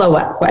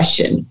follow-up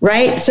question,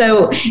 right?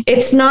 So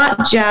it's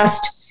not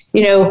just,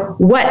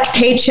 what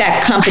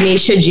paycheck company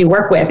should you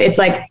work with? It's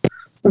like,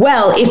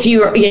 well, if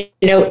you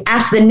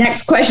ask the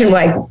next question,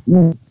 like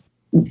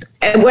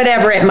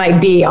whatever it might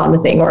be on the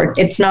thing, or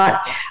it's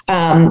not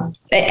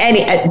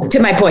to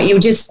my point,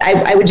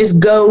 I would just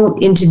go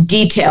into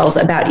details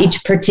about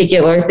each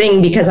particular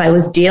thing because I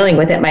was dealing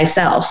with it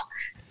myself.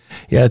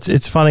 Yeah,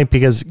 it's funny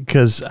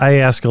because I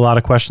ask a lot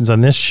of questions on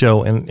this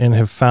show and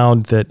have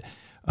found that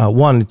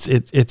one,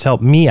 it's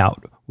helped me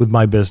out with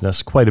my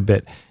business quite a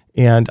bit.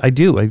 And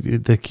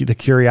the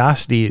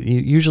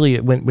curiosity,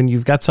 usually when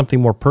you've got something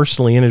more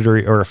personally in it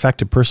or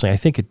affected personally, I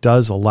think it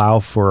does allow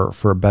for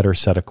a better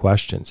set of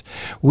questions.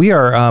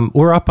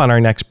 we're up on our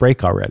next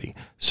break already.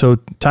 So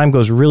time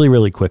goes really,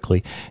 really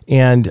quickly.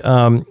 And,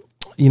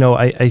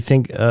 I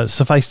think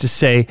suffice to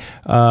say,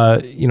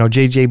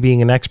 JJ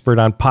being an expert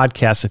on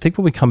podcasts, I think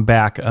when we come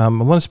back, I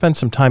want to spend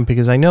some time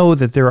because I know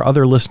that there are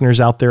other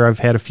listeners out there. I've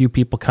had a few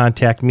people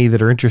contact me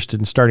that are interested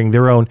in starting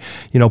their own,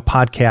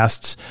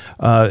 podcasts.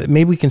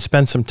 Maybe we can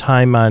spend some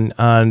time on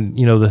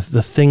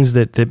the things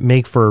that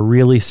make for a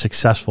really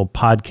successful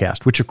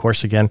podcast, which of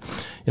course, again,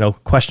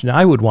 question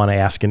I would want to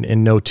ask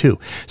and know too.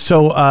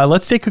 So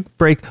let's take a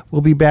break.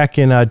 We'll be back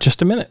in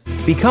just a minute.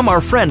 Become our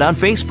friend on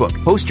Facebook.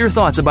 Post your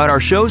thoughts about our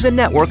shows and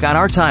network on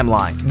our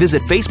timeline.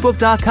 Visit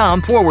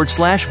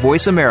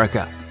Facebook.com/Voice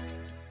America.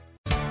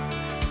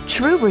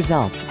 True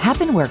results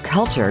happen where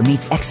culture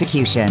meets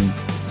execution.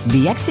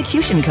 The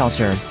Execution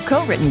Culture,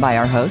 co-written by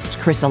our host,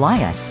 Chris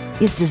Elias,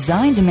 is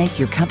designed to make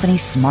your company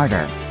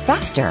smarter,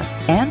 faster,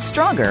 and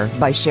stronger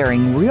by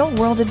sharing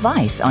real-world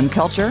advice on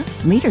culture,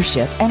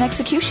 leadership, and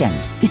execution.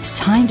 It's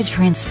time to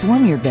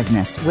transform your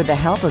business with the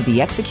help of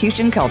The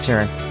Execution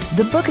Culture.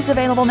 The book is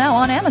available now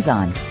on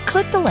Amazon.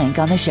 Click the link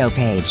on the show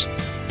page.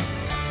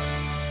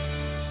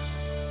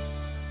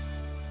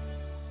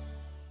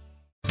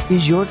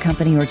 Is your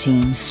company or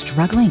team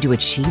struggling to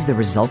achieve the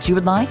results you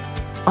would like?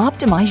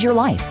 Optimize your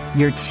life,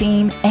 your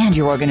team, and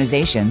your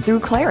organization through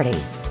clarity,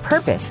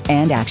 purpose,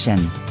 and action.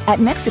 At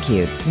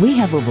Nexecute, we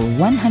have over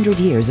 100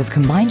 years of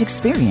combined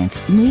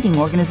experience leading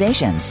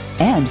organizations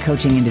and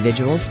coaching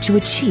individuals to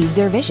achieve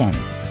their vision.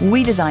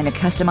 We design a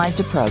customized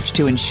approach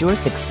to ensure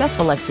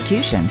successful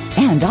execution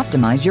and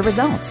optimize your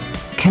results.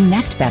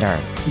 Connect better,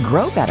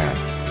 grow better.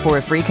 For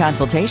a free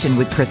consultation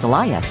with Chris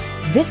Elias,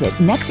 visit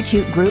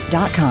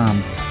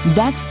NexecuteGroup.com.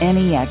 That's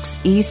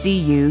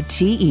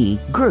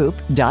NEXECUTE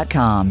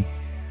Group.com.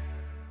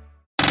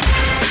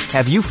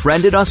 Have you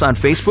friended us on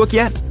Facebook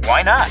yet?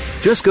 Why not?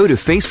 Just go to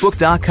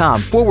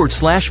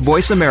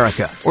Facebook.com/Voice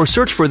America or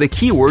search for the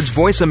keywords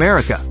Voice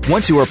America.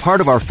 Once you are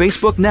part of our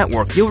Facebook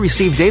network, you'll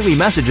receive daily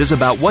messages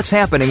about what's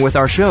happening with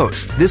our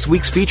shows, this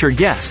week's featured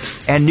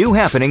guests, and new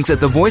happenings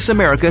at the Voice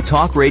America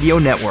Talk Radio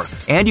Network.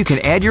 And you can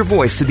add your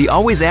voice to the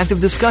always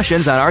active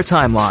discussions on our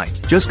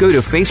timeline. Just go to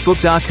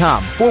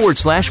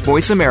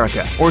Facebook.com/Voice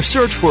America or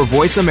search for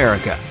Voice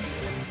America.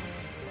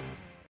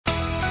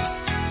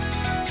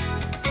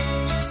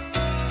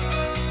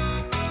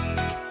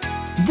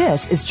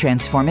 This is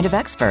Transformative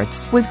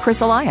Experts with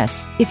Chris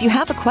Elias. If you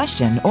have a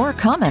question or a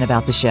comment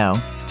about the show,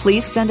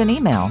 please send an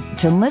email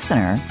to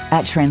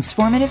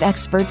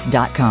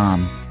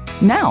listener@transformativeexperts.com.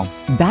 Now,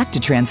 back to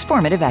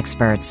Transformative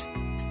Experts.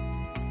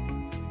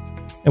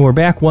 And we're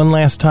back one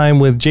last time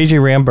with JJ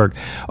Ramberg.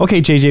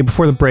 Okay, JJ,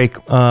 before the break,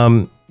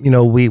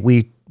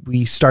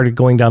 we started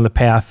going down the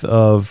path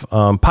of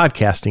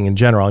podcasting in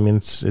general. I mean,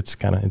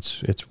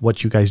 it's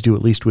what you guys do,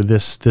 at least with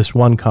this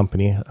one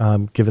company,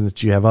 given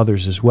that you have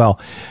others as well.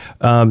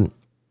 How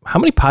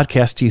many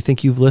podcasts do you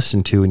think you've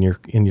listened to in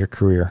your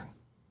career?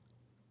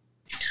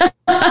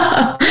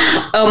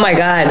 Oh my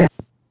God.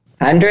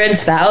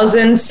 Hundreds,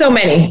 thousands, so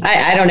many.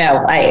 I don't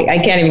know. I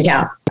can't even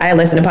count. I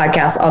listen to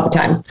podcasts all the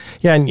time.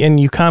 Yeah, and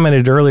you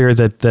commented earlier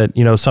that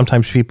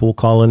sometimes people will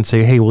call in and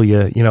say, "Hey, will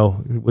you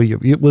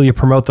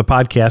promote the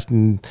podcast?"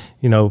 And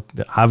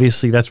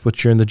obviously that's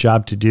what you're in the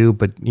job to do.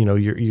 But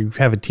you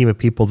have a team of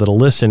people that'll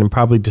listen and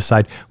probably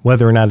decide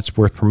whether or not it's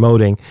worth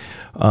promoting.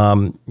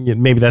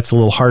 Maybe that's a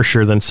little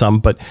harsher than some,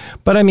 but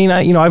I mean,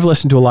 I've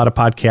listened to a lot of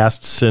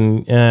podcasts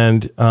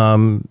and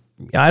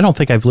I don't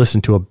think I've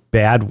listened to a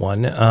bad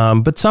one,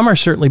 but some are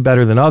certainly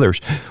better than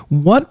others.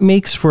 What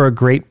makes for a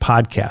great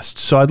podcast?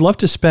 So I'd love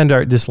to spend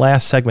this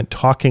last segment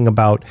talking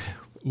about,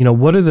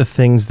 what are the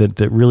things that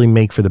really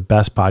make for the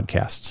best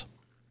podcasts?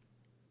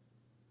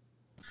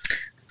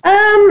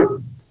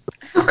 Oh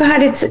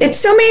God, it's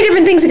so many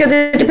different things because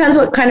it depends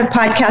what kind of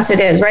podcast it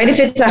is, right? If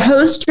it's a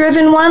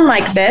host-driven one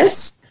like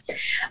this,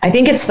 I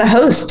think it's the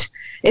host.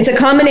 It's a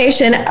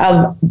combination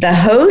of the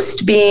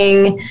host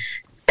being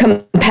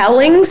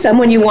compelling,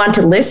 someone you want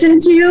to listen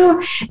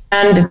to,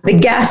 and the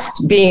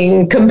guest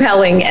being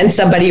compelling and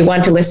somebody you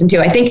want to listen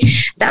to. I think at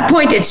that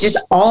point, it's just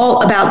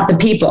all about the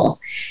people.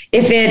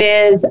 If it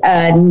is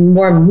a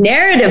more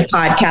narrative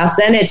podcast,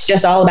 then it's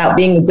just all about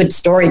being a good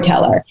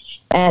storyteller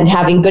and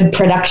having good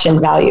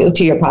production value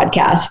to your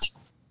podcast.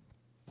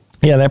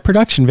 Yeah, that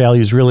production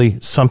value is really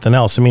something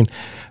else. I mean,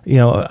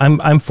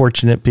 I'm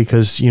fortunate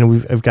because,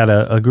 I've got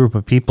a group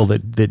of people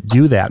that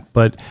do that,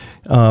 but,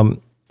 a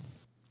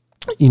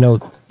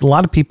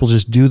lot of people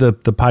just do the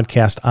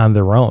podcast on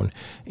their own.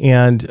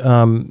 And,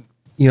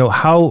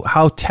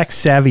 how tech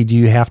savvy do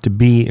you have to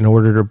be in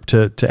order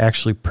to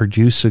actually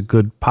produce a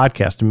good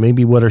podcast? And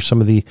maybe what are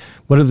some of the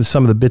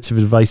bits of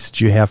advice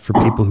that you have for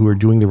people who are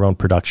doing their own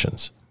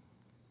productions?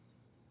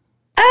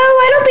 Oh,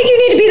 I don't think you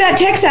need to be that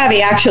tech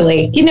savvy,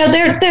 actually.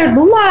 There are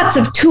lots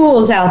of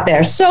tools out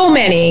there. So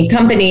many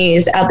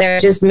companies out there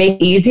just make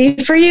it easy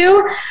for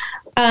you.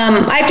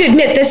 I have to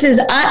admit,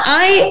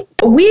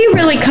 we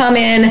really come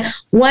in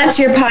once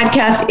your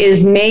podcast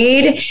is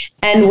made,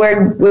 and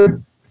where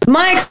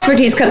my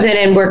expertise comes in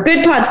and where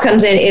Good Pods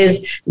comes in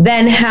is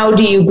then how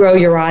do you grow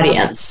your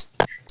audience?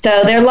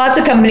 So there are lots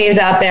of companies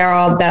out there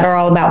that are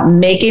all about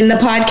making the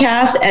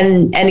podcast.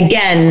 And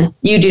again,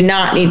 you do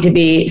not need to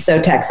be so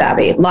tech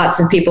savvy. Lots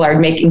of people are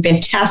making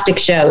fantastic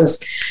shows,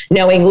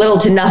 knowing little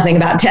to nothing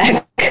about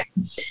tech.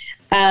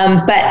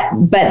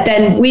 But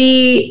then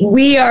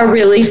we are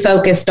really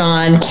focused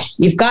on,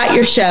 you've got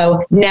your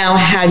show, now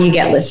how do you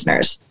get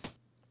listeners?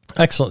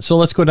 Excellent. So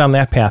let's go down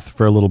that path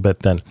for a little bit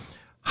then.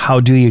 How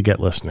do you get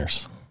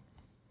listeners?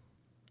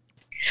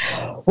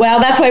 Well,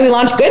 that's why we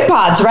launched Good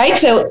Pods, right?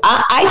 So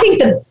I think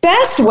the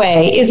best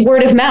way is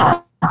word of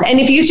mouth.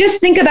 And if you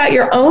just think about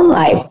your own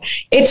life,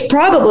 it's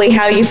probably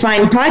how you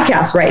find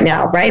podcasts right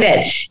now, right?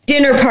 At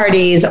dinner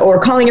parties or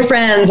calling your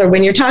friends or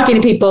when you're talking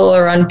to people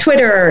or on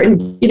Twitter,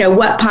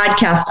 what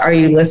podcast are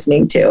you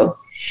listening to?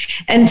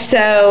 And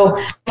so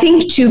I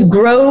think to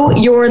grow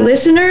your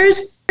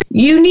listeners,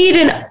 you need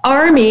an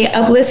army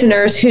of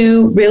listeners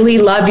who really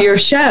love your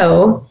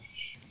show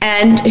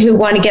and who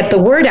want to get the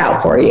word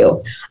out for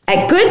you.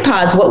 At Good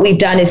Pods, what we've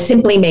done is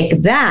simply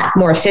make that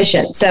more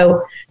efficient.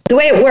 So the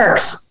way it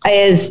works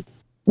is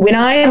when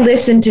I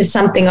listen to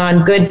something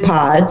on Good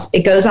Pods,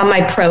 it goes on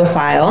my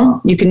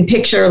profile. You can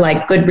picture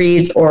like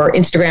Goodreads or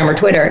Instagram or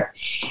Twitter.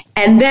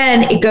 And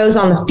then it goes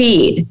on the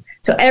feed.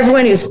 So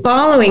everyone who's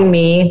following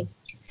me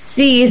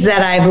sees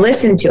that I've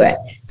listened to it.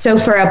 So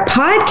for a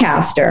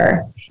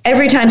podcaster,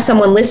 every time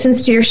someone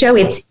listens to your show,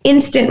 it's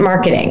instant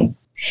marketing.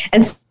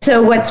 And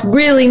so what's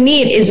really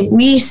neat is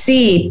we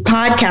see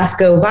podcasts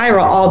go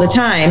viral all the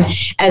time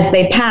as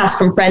they pass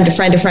from friend to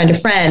friend to friend to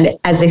friend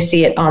as they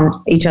see it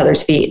on each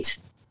other's feeds.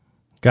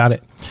 Got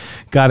it.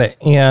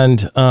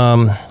 And,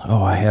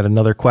 I had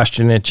another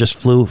question. It just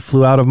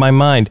flew out of my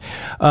mind.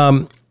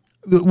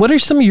 What are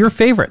some of your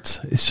favorites?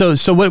 So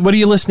what are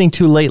you listening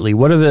to lately?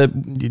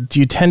 Do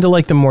you tend to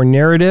like the more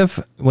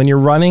narrative when you're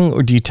running,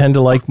 or do you tend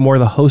to like more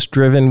the host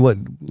driven?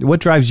 What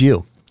drives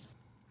you?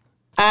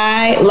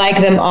 I like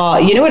them all.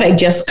 You know what? I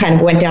just kind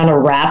of went down a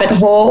rabbit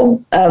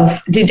hole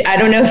of, I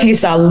don't know if you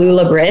saw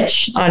Lula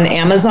Rich on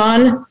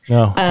Amazon.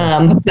 No.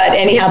 But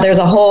anyhow, there's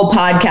a whole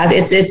podcast.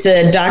 It's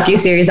a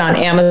docuseries on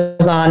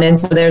Amazon. And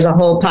so there's a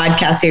whole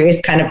podcast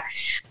series kind of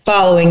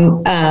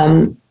following,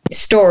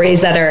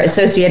 stories that are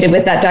associated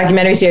with that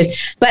documentary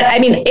series. But I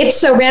mean, it's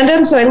so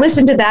random. So I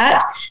listened to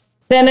that.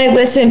 Then I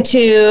listened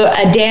to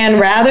a Dan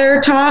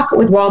Rather talk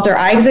with Walter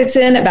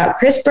Isaacson about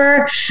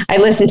CRISPR. I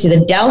listened to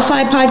the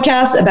Delphi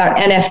podcast about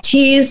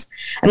NFTs.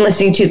 I'm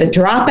listening to The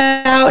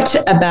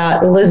Dropout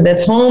about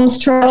Elizabeth Holmes'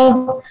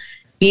 trial.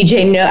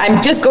 BJ, no,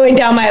 I'm just going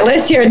down my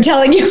list here and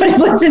telling you what I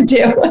listened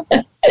to.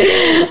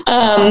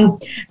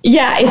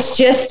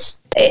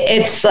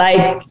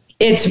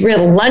 It's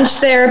Real Lunch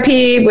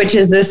Therapy, which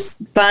is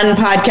this fun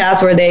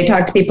podcast where they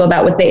talk to people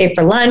about what they ate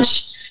for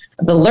lunch.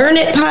 The Learn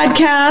It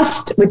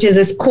podcast, which is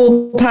this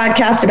cool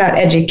podcast about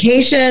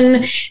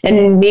education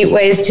and neat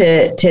ways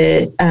to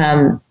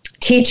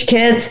teach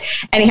kids.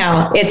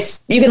 Anyhow,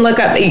 you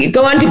can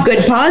go on to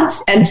Good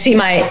Pods and see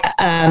my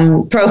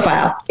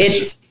profile.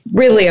 It's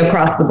really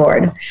across the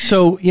board.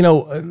 So,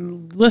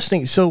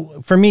 listening.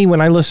 So for me, when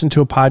I listen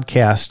to a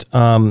podcast,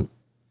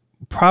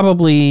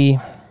 probably,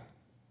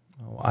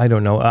 I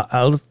don't know,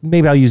 I'll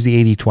use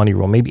the 80-20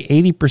 rule. Maybe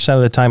 80%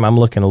 of the time I'm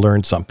looking to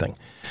learn something.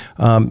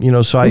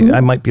 So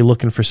I might be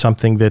looking for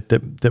something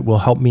that will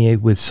help me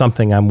with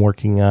something I'm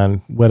working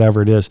on,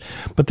 whatever it is.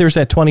 But there's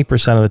that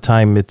 20% of the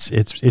time it's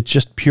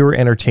just pure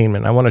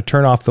entertainment. I want to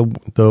turn off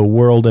the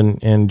world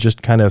and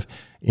just kind of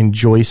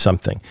enjoy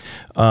something.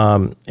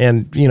 And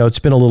it's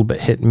been a little bit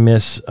hit and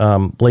miss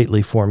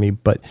lately for me.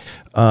 But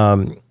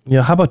how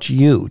about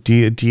you? Do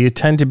you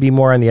tend to be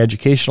more on the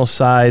educational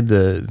side,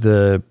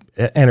 the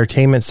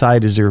entertainment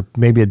side? Is there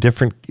maybe a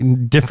different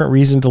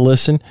reason to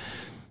listen?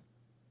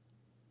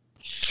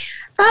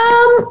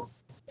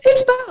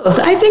 It's both.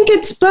 I think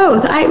it's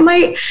both.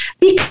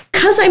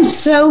 Because I'm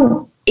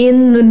so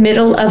in the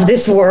middle of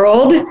this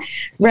world,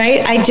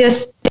 right? I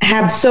just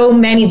have so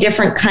many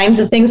different kinds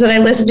of things that I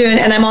listen to,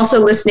 and I'm also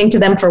listening to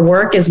them for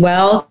work as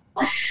well.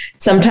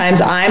 Sometimes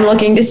I'm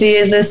looking to see,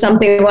 is this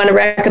something we want to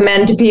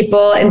recommend to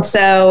people? And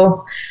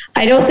so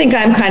I don't think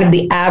I'm kind of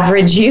the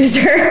average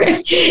user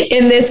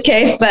in this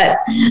case, but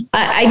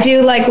I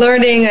do like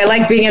learning. I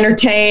like being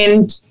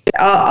entertained,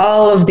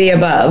 all of the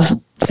above.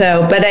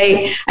 So, but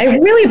I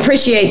really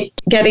appreciate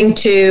getting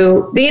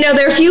to,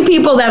 there are a few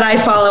people that I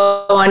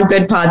follow on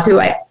Good Pods who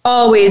I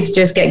always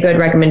just get good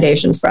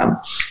recommendations from.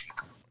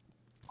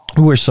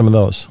 Who are some of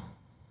those?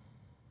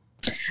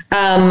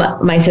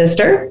 My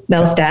sister,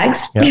 Mel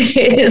Staggs,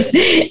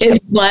 is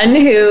one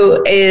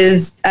who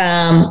is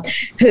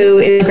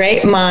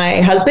great.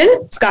 My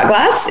husband, Scott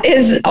Glass,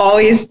 is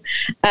always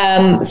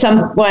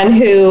someone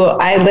who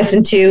I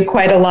listen to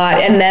quite a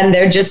lot. And then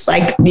they're just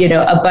like,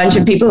 a bunch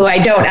of people who I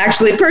don't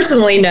actually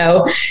personally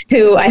know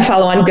who I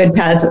follow on Good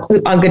Pods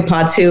who,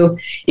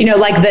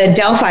 like the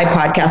Delphi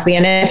podcast, the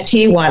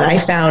NFT one, I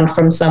found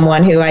from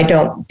someone who I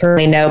don't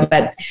personally know,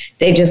 but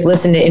they just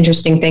listen to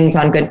interesting things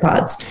on Good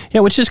Pods.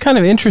 Yeah, which is kind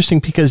of interesting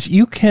because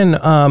you can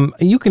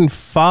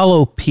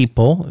follow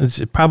people.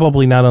 It's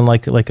probably not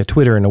unlike like a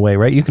Twitter in a way,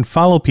 right? You can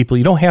follow people.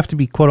 You don't have to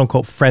be quote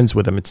unquote friends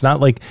with them. It's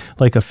not like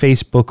a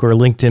Facebook or a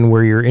LinkedIn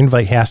where your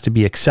invite has to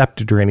be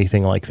accepted or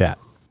anything like that.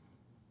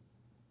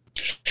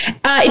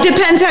 It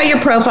depends how your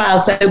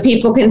profile. So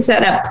people can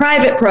set up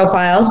private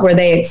profiles where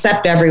they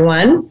accept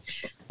everyone,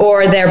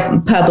 or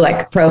their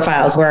public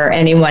profiles where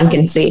anyone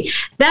can see.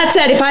 That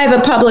said, if I have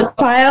a public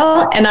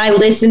file and I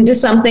listen to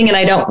something and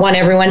I don't want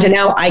everyone to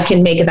know, I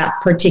can make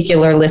that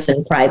particular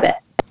listen private.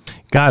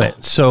 Got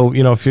it. So,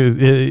 if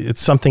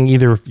it's something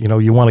either,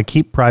 you want to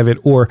keep private,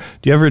 or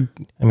do you ever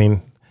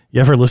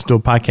listen to a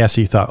podcast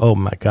and you thought, oh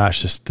my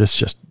gosh,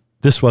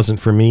 this wasn't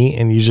for me,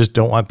 and you just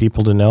don't want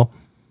people to know?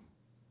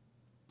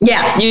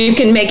 Yeah, you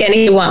can make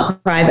any you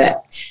want private.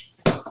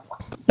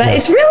 But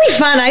it's really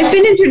fun. I've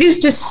been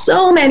introduced to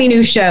so many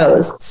new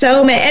shows,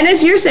 so many. And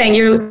as you're saying,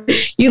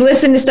 you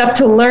listen to stuff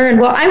to learn.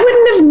 Well, I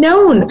wouldn't have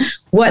known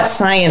what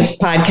science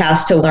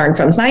podcast to learn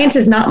from. Science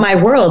is not my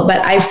world,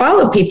 but I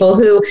follow people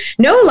who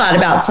know a lot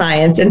about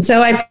science. And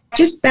so I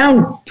just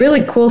found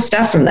really cool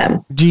stuff from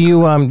them. Do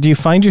you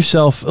find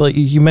yourself, like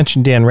you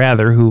mentioned Dan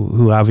Rather,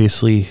 who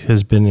obviously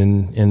has been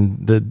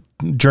in the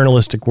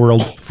journalistic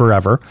world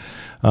forever,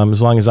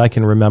 as long as I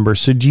can remember.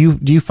 So do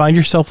you find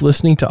yourself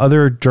listening to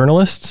other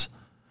journalists,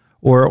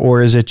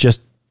 or is it just,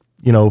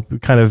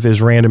 kind of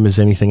as random as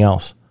anything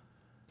else?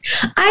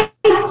 I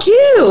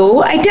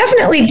do. I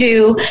definitely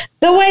do.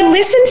 Though I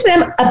listen to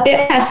them a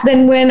bit less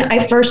than when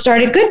I first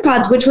started Good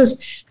Pods, which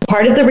was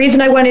part of the reason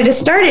I wanted to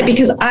start it,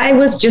 because I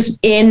was just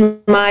in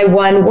my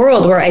one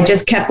world where I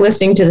just kept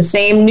listening to the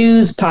same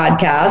news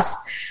podcasts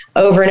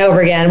over and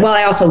over again. Well,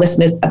 I also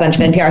listened to a bunch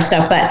of NPR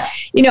stuff, but,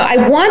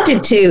 I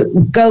wanted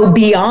to go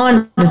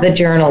beyond the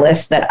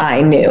journalists that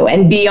I knew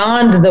and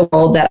beyond the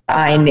world that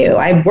I knew.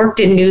 I worked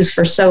in news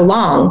for so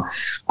long.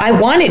 I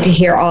wanted to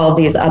hear all of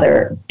these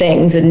other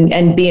things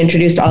and be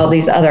introduced to all of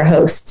these other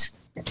hosts.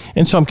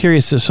 And so I'm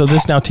curious, so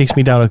this now takes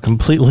me down a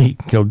completely,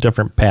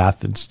 different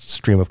path and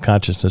stream of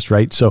consciousness,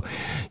 right? So,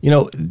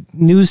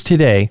 news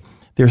today,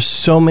 there's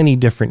so many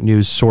different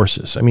news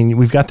sources. I mean,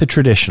 we've got the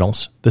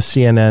traditionals, the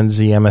CNNs,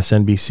 the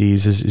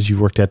MSNBCs, as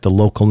you've worked at the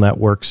local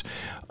networks.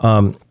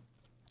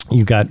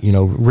 You've got,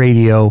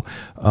 radio,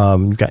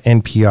 you've got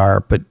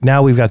NPR, but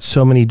now we've got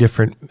so many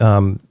different,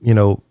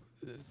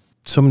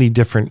 so many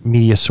different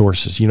media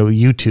sources,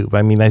 YouTube.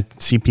 I mean, I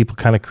see people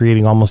kind of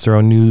creating almost their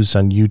own news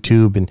on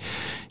YouTube and,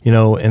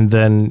 and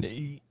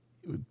then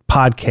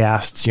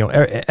podcasts,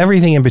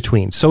 everything in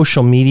between.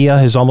 Social media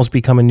has almost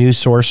become a news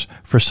source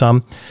for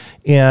some.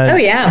 And,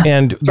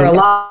 and for a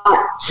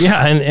lot.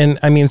 Yeah. And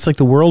I mean, it's like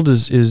the world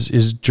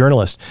is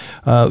journalist.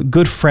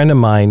 Good friend of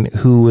mine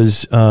who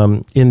was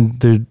in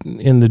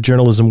the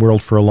journalism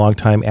world for a long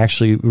time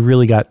actually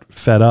really got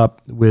fed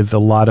up with a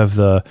lot of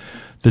the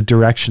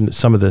direction that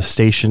some of the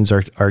stations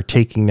are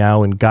taking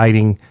now and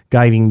guiding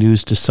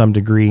news to some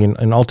degree,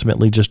 and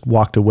ultimately just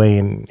walked away,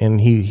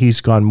 and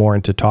he's gone more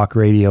into talk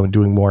radio and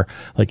doing more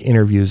like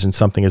interviews and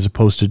something as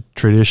opposed to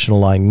traditional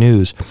line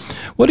news.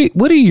 What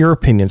are your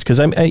opinions? Because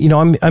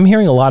I'm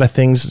hearing a lot of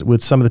things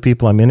with some of the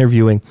people I'm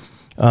interviewing,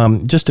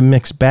 just a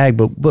mixed bag.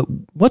 But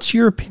what's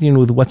your opinion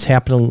with what's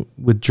happening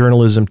with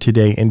journalism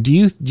today? And do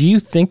you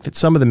think that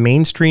some of the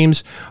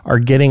mainstreams are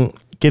getting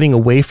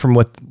away from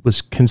what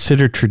was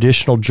considered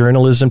traditional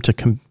journalism to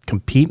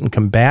compete and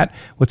combat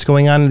what's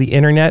going on in the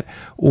internet?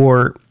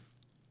 Or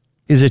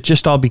is it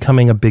just all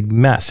becoming a big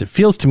mess? It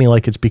feels to me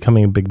like it's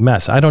becoming a big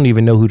mess. I don't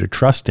even know who to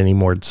trust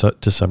anymore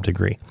to some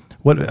degree.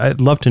 I'd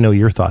love to know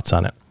your thoughts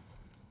on it.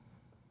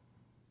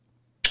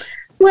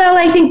 Well,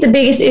 I think the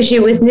biggest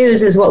issue with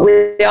news is what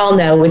we all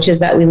know, which is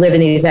that we live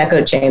in these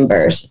echo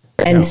chambers.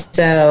 And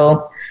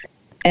so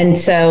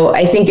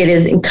I think it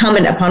is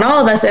incumbent upon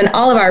all of us and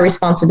all of our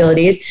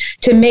responsibilities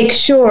to make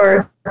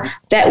sure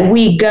that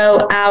we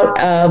go out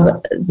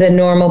of the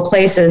normal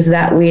places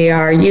that we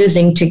are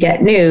using to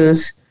get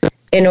news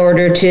in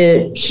order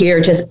to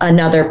hear just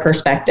another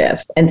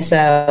perspective. And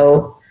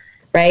so,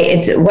 right,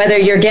 it's whether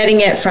you're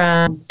getting it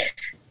from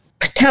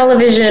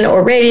television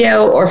or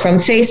radio or from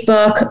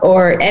Facebook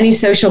or any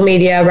social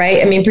media,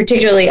 right? I mean,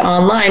 particularly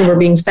online, we're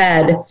being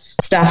fed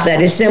stuff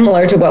that is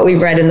similar to what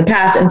we've read in the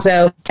past. And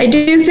so I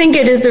do think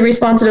it is the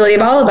responsibility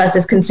of all of us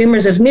as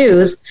consumers of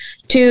news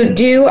to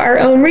do our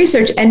own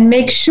research and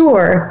make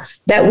sure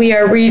that we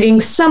are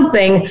reading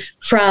something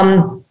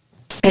from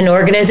an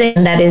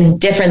organization that is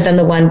different than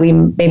the one we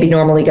maybe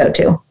normally go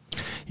to.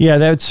 Yeah,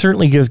 that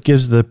certainly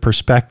gives the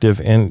perspective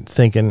and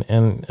thinking.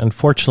 And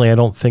unfortunately, I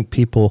don't think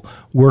people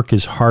work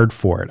as hard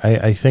for it.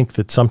 I think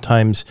that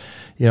sometimes,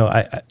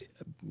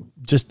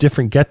 just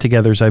different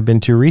get-togethers I've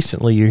been to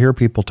recently, you hear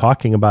people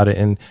talking about it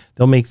and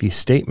they'll make these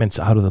statements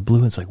out of the blue.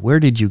 And it's like, where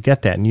did you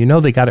get that?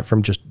 And they got it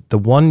from just the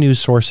one news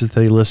source that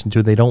they listen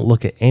to. They don't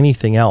look at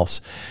anything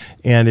else.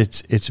 And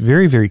it's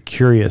very, very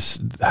curious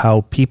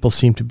how people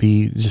seem to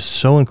be just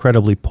so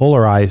incredibly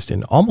polarized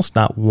and almost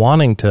not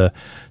wanting to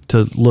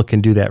look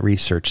and do that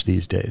research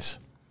these days.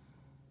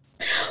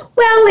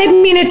 Well, I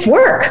mean, it's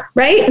work,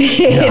 right?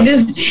 Yeah.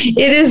 It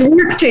is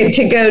work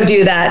to go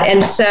do that.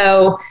 And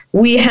so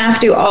we have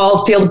to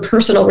all feel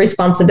personal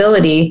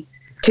responsibility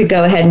to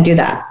go ahead and do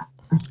that.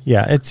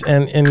 Yeah,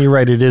 and you're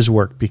right, it is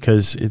work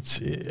because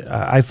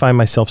I find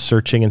myself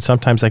searching and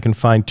sometimes I can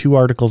find two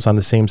articles on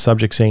the same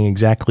subject saying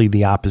exactly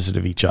the opposite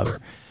of each other.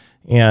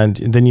 And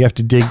then you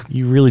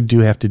really do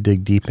have to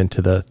dig deep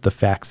into the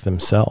facts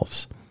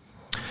themselves.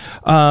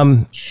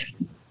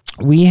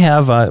 We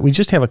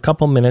just have a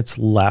couple minutes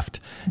left.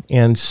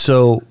 And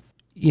so,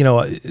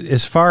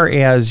 as far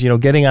as,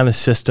 getting on a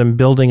system,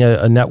 building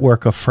a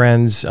network of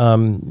friends,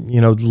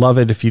 love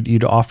it if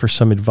you'd offer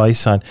some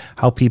advice on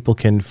how people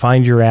can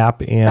find your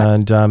app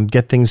and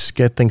get things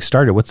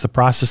started. What's the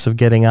process of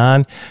getting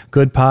on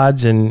Good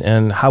Pods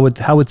and how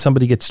would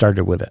somebody get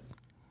started with it?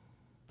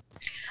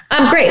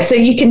 Great. So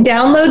you can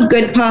download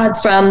Good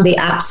Pods from the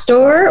App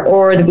Store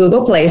or the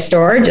Google Play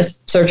Store.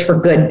 Just search for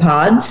Good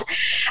Pods.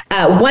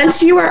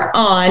 Once you are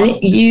on,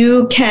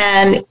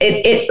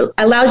 it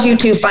allows you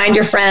to find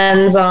your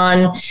friends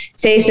on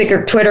Facebook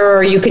or Twitter,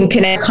 or you can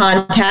connect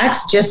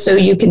contacts just so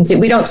you can see.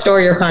 We don't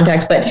store your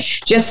contacts, but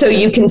just so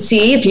you can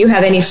see if you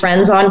have any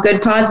friends on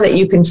Good Pods that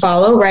you can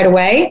follow right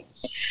away.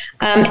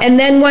 And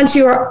then once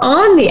you are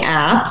on the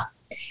app,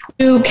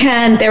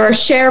 there are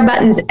share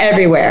buttons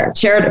everywhere.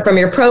 Share it from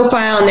your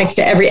profile next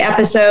to every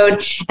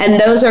episode. And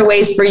those are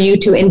ways for you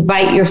to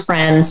invite your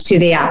friends to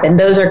the app. And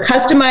those are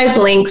customized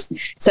links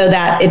so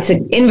that it's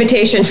an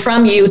invitation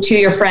from you to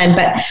your friend.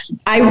 But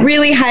I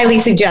really highly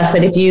suggest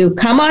that if you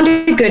come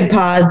onto Good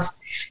Pods,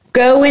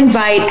 go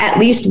invite at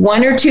least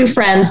one or two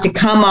friends to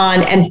come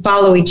on and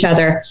follow each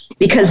other,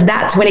 because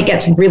that's when it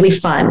gets really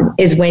fun,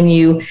 is when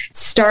you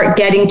start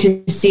getting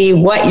to see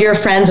what your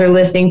friends are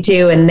listening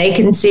to and they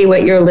can see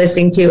what you're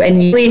listening to,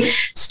 and you really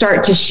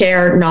start to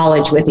share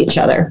knowledge with each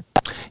other.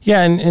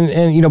 Yeah,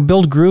 and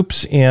build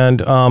groups and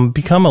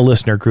become a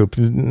listener group,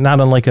 not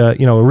unlike a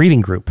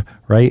reading group,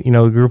 right?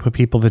 A group of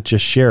people that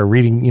just share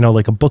reading,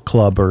 like a book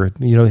club, or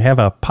have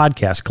a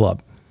podcast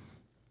club.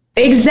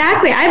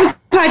 Exactly. I have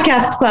a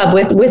podcast club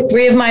with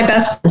three of my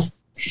best friends.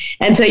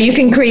 And so you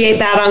can create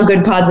that on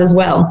Good Pods as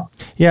well.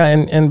 Yeah.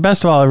 And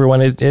best of all, everyone,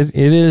 it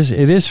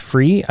is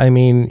free. I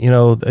mean,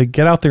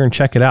 get out there and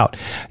check it out.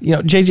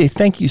 JJ,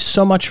 thank you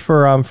so much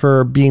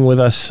for being with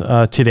us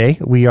today.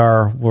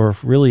 We're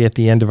really at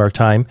the end of our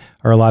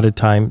allotted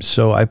time.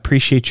 So I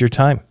appreciate your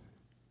time.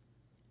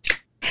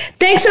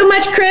 Thanks so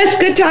much, Chris.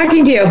 Good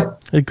talking to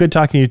you. Good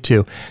talking to you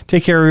too.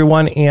 Take care,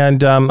 everyone.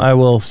 And I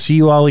will see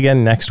you all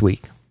again next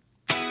week.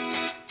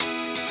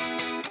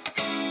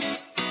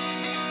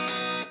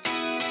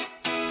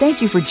 Thank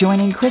you for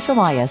joining Chris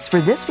Elias for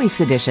this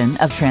week's edition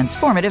of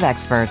Transformative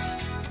Experts.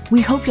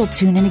 We hope you'll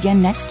tune in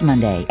again next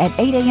Monday at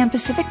 8 a.m.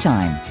 Pacific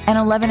Time and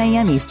 11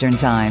 a.m. Eastern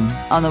Time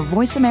on the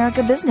Voice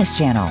America Business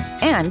Channel.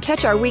 And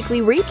catch our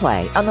weekly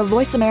replay on the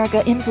Voice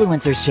America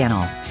Influencers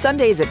Channel,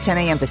 Sundays at 10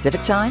 a.m.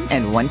 Pacific Time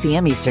and 1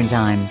 p.m. Eastern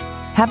Time.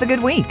 Have a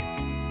good week.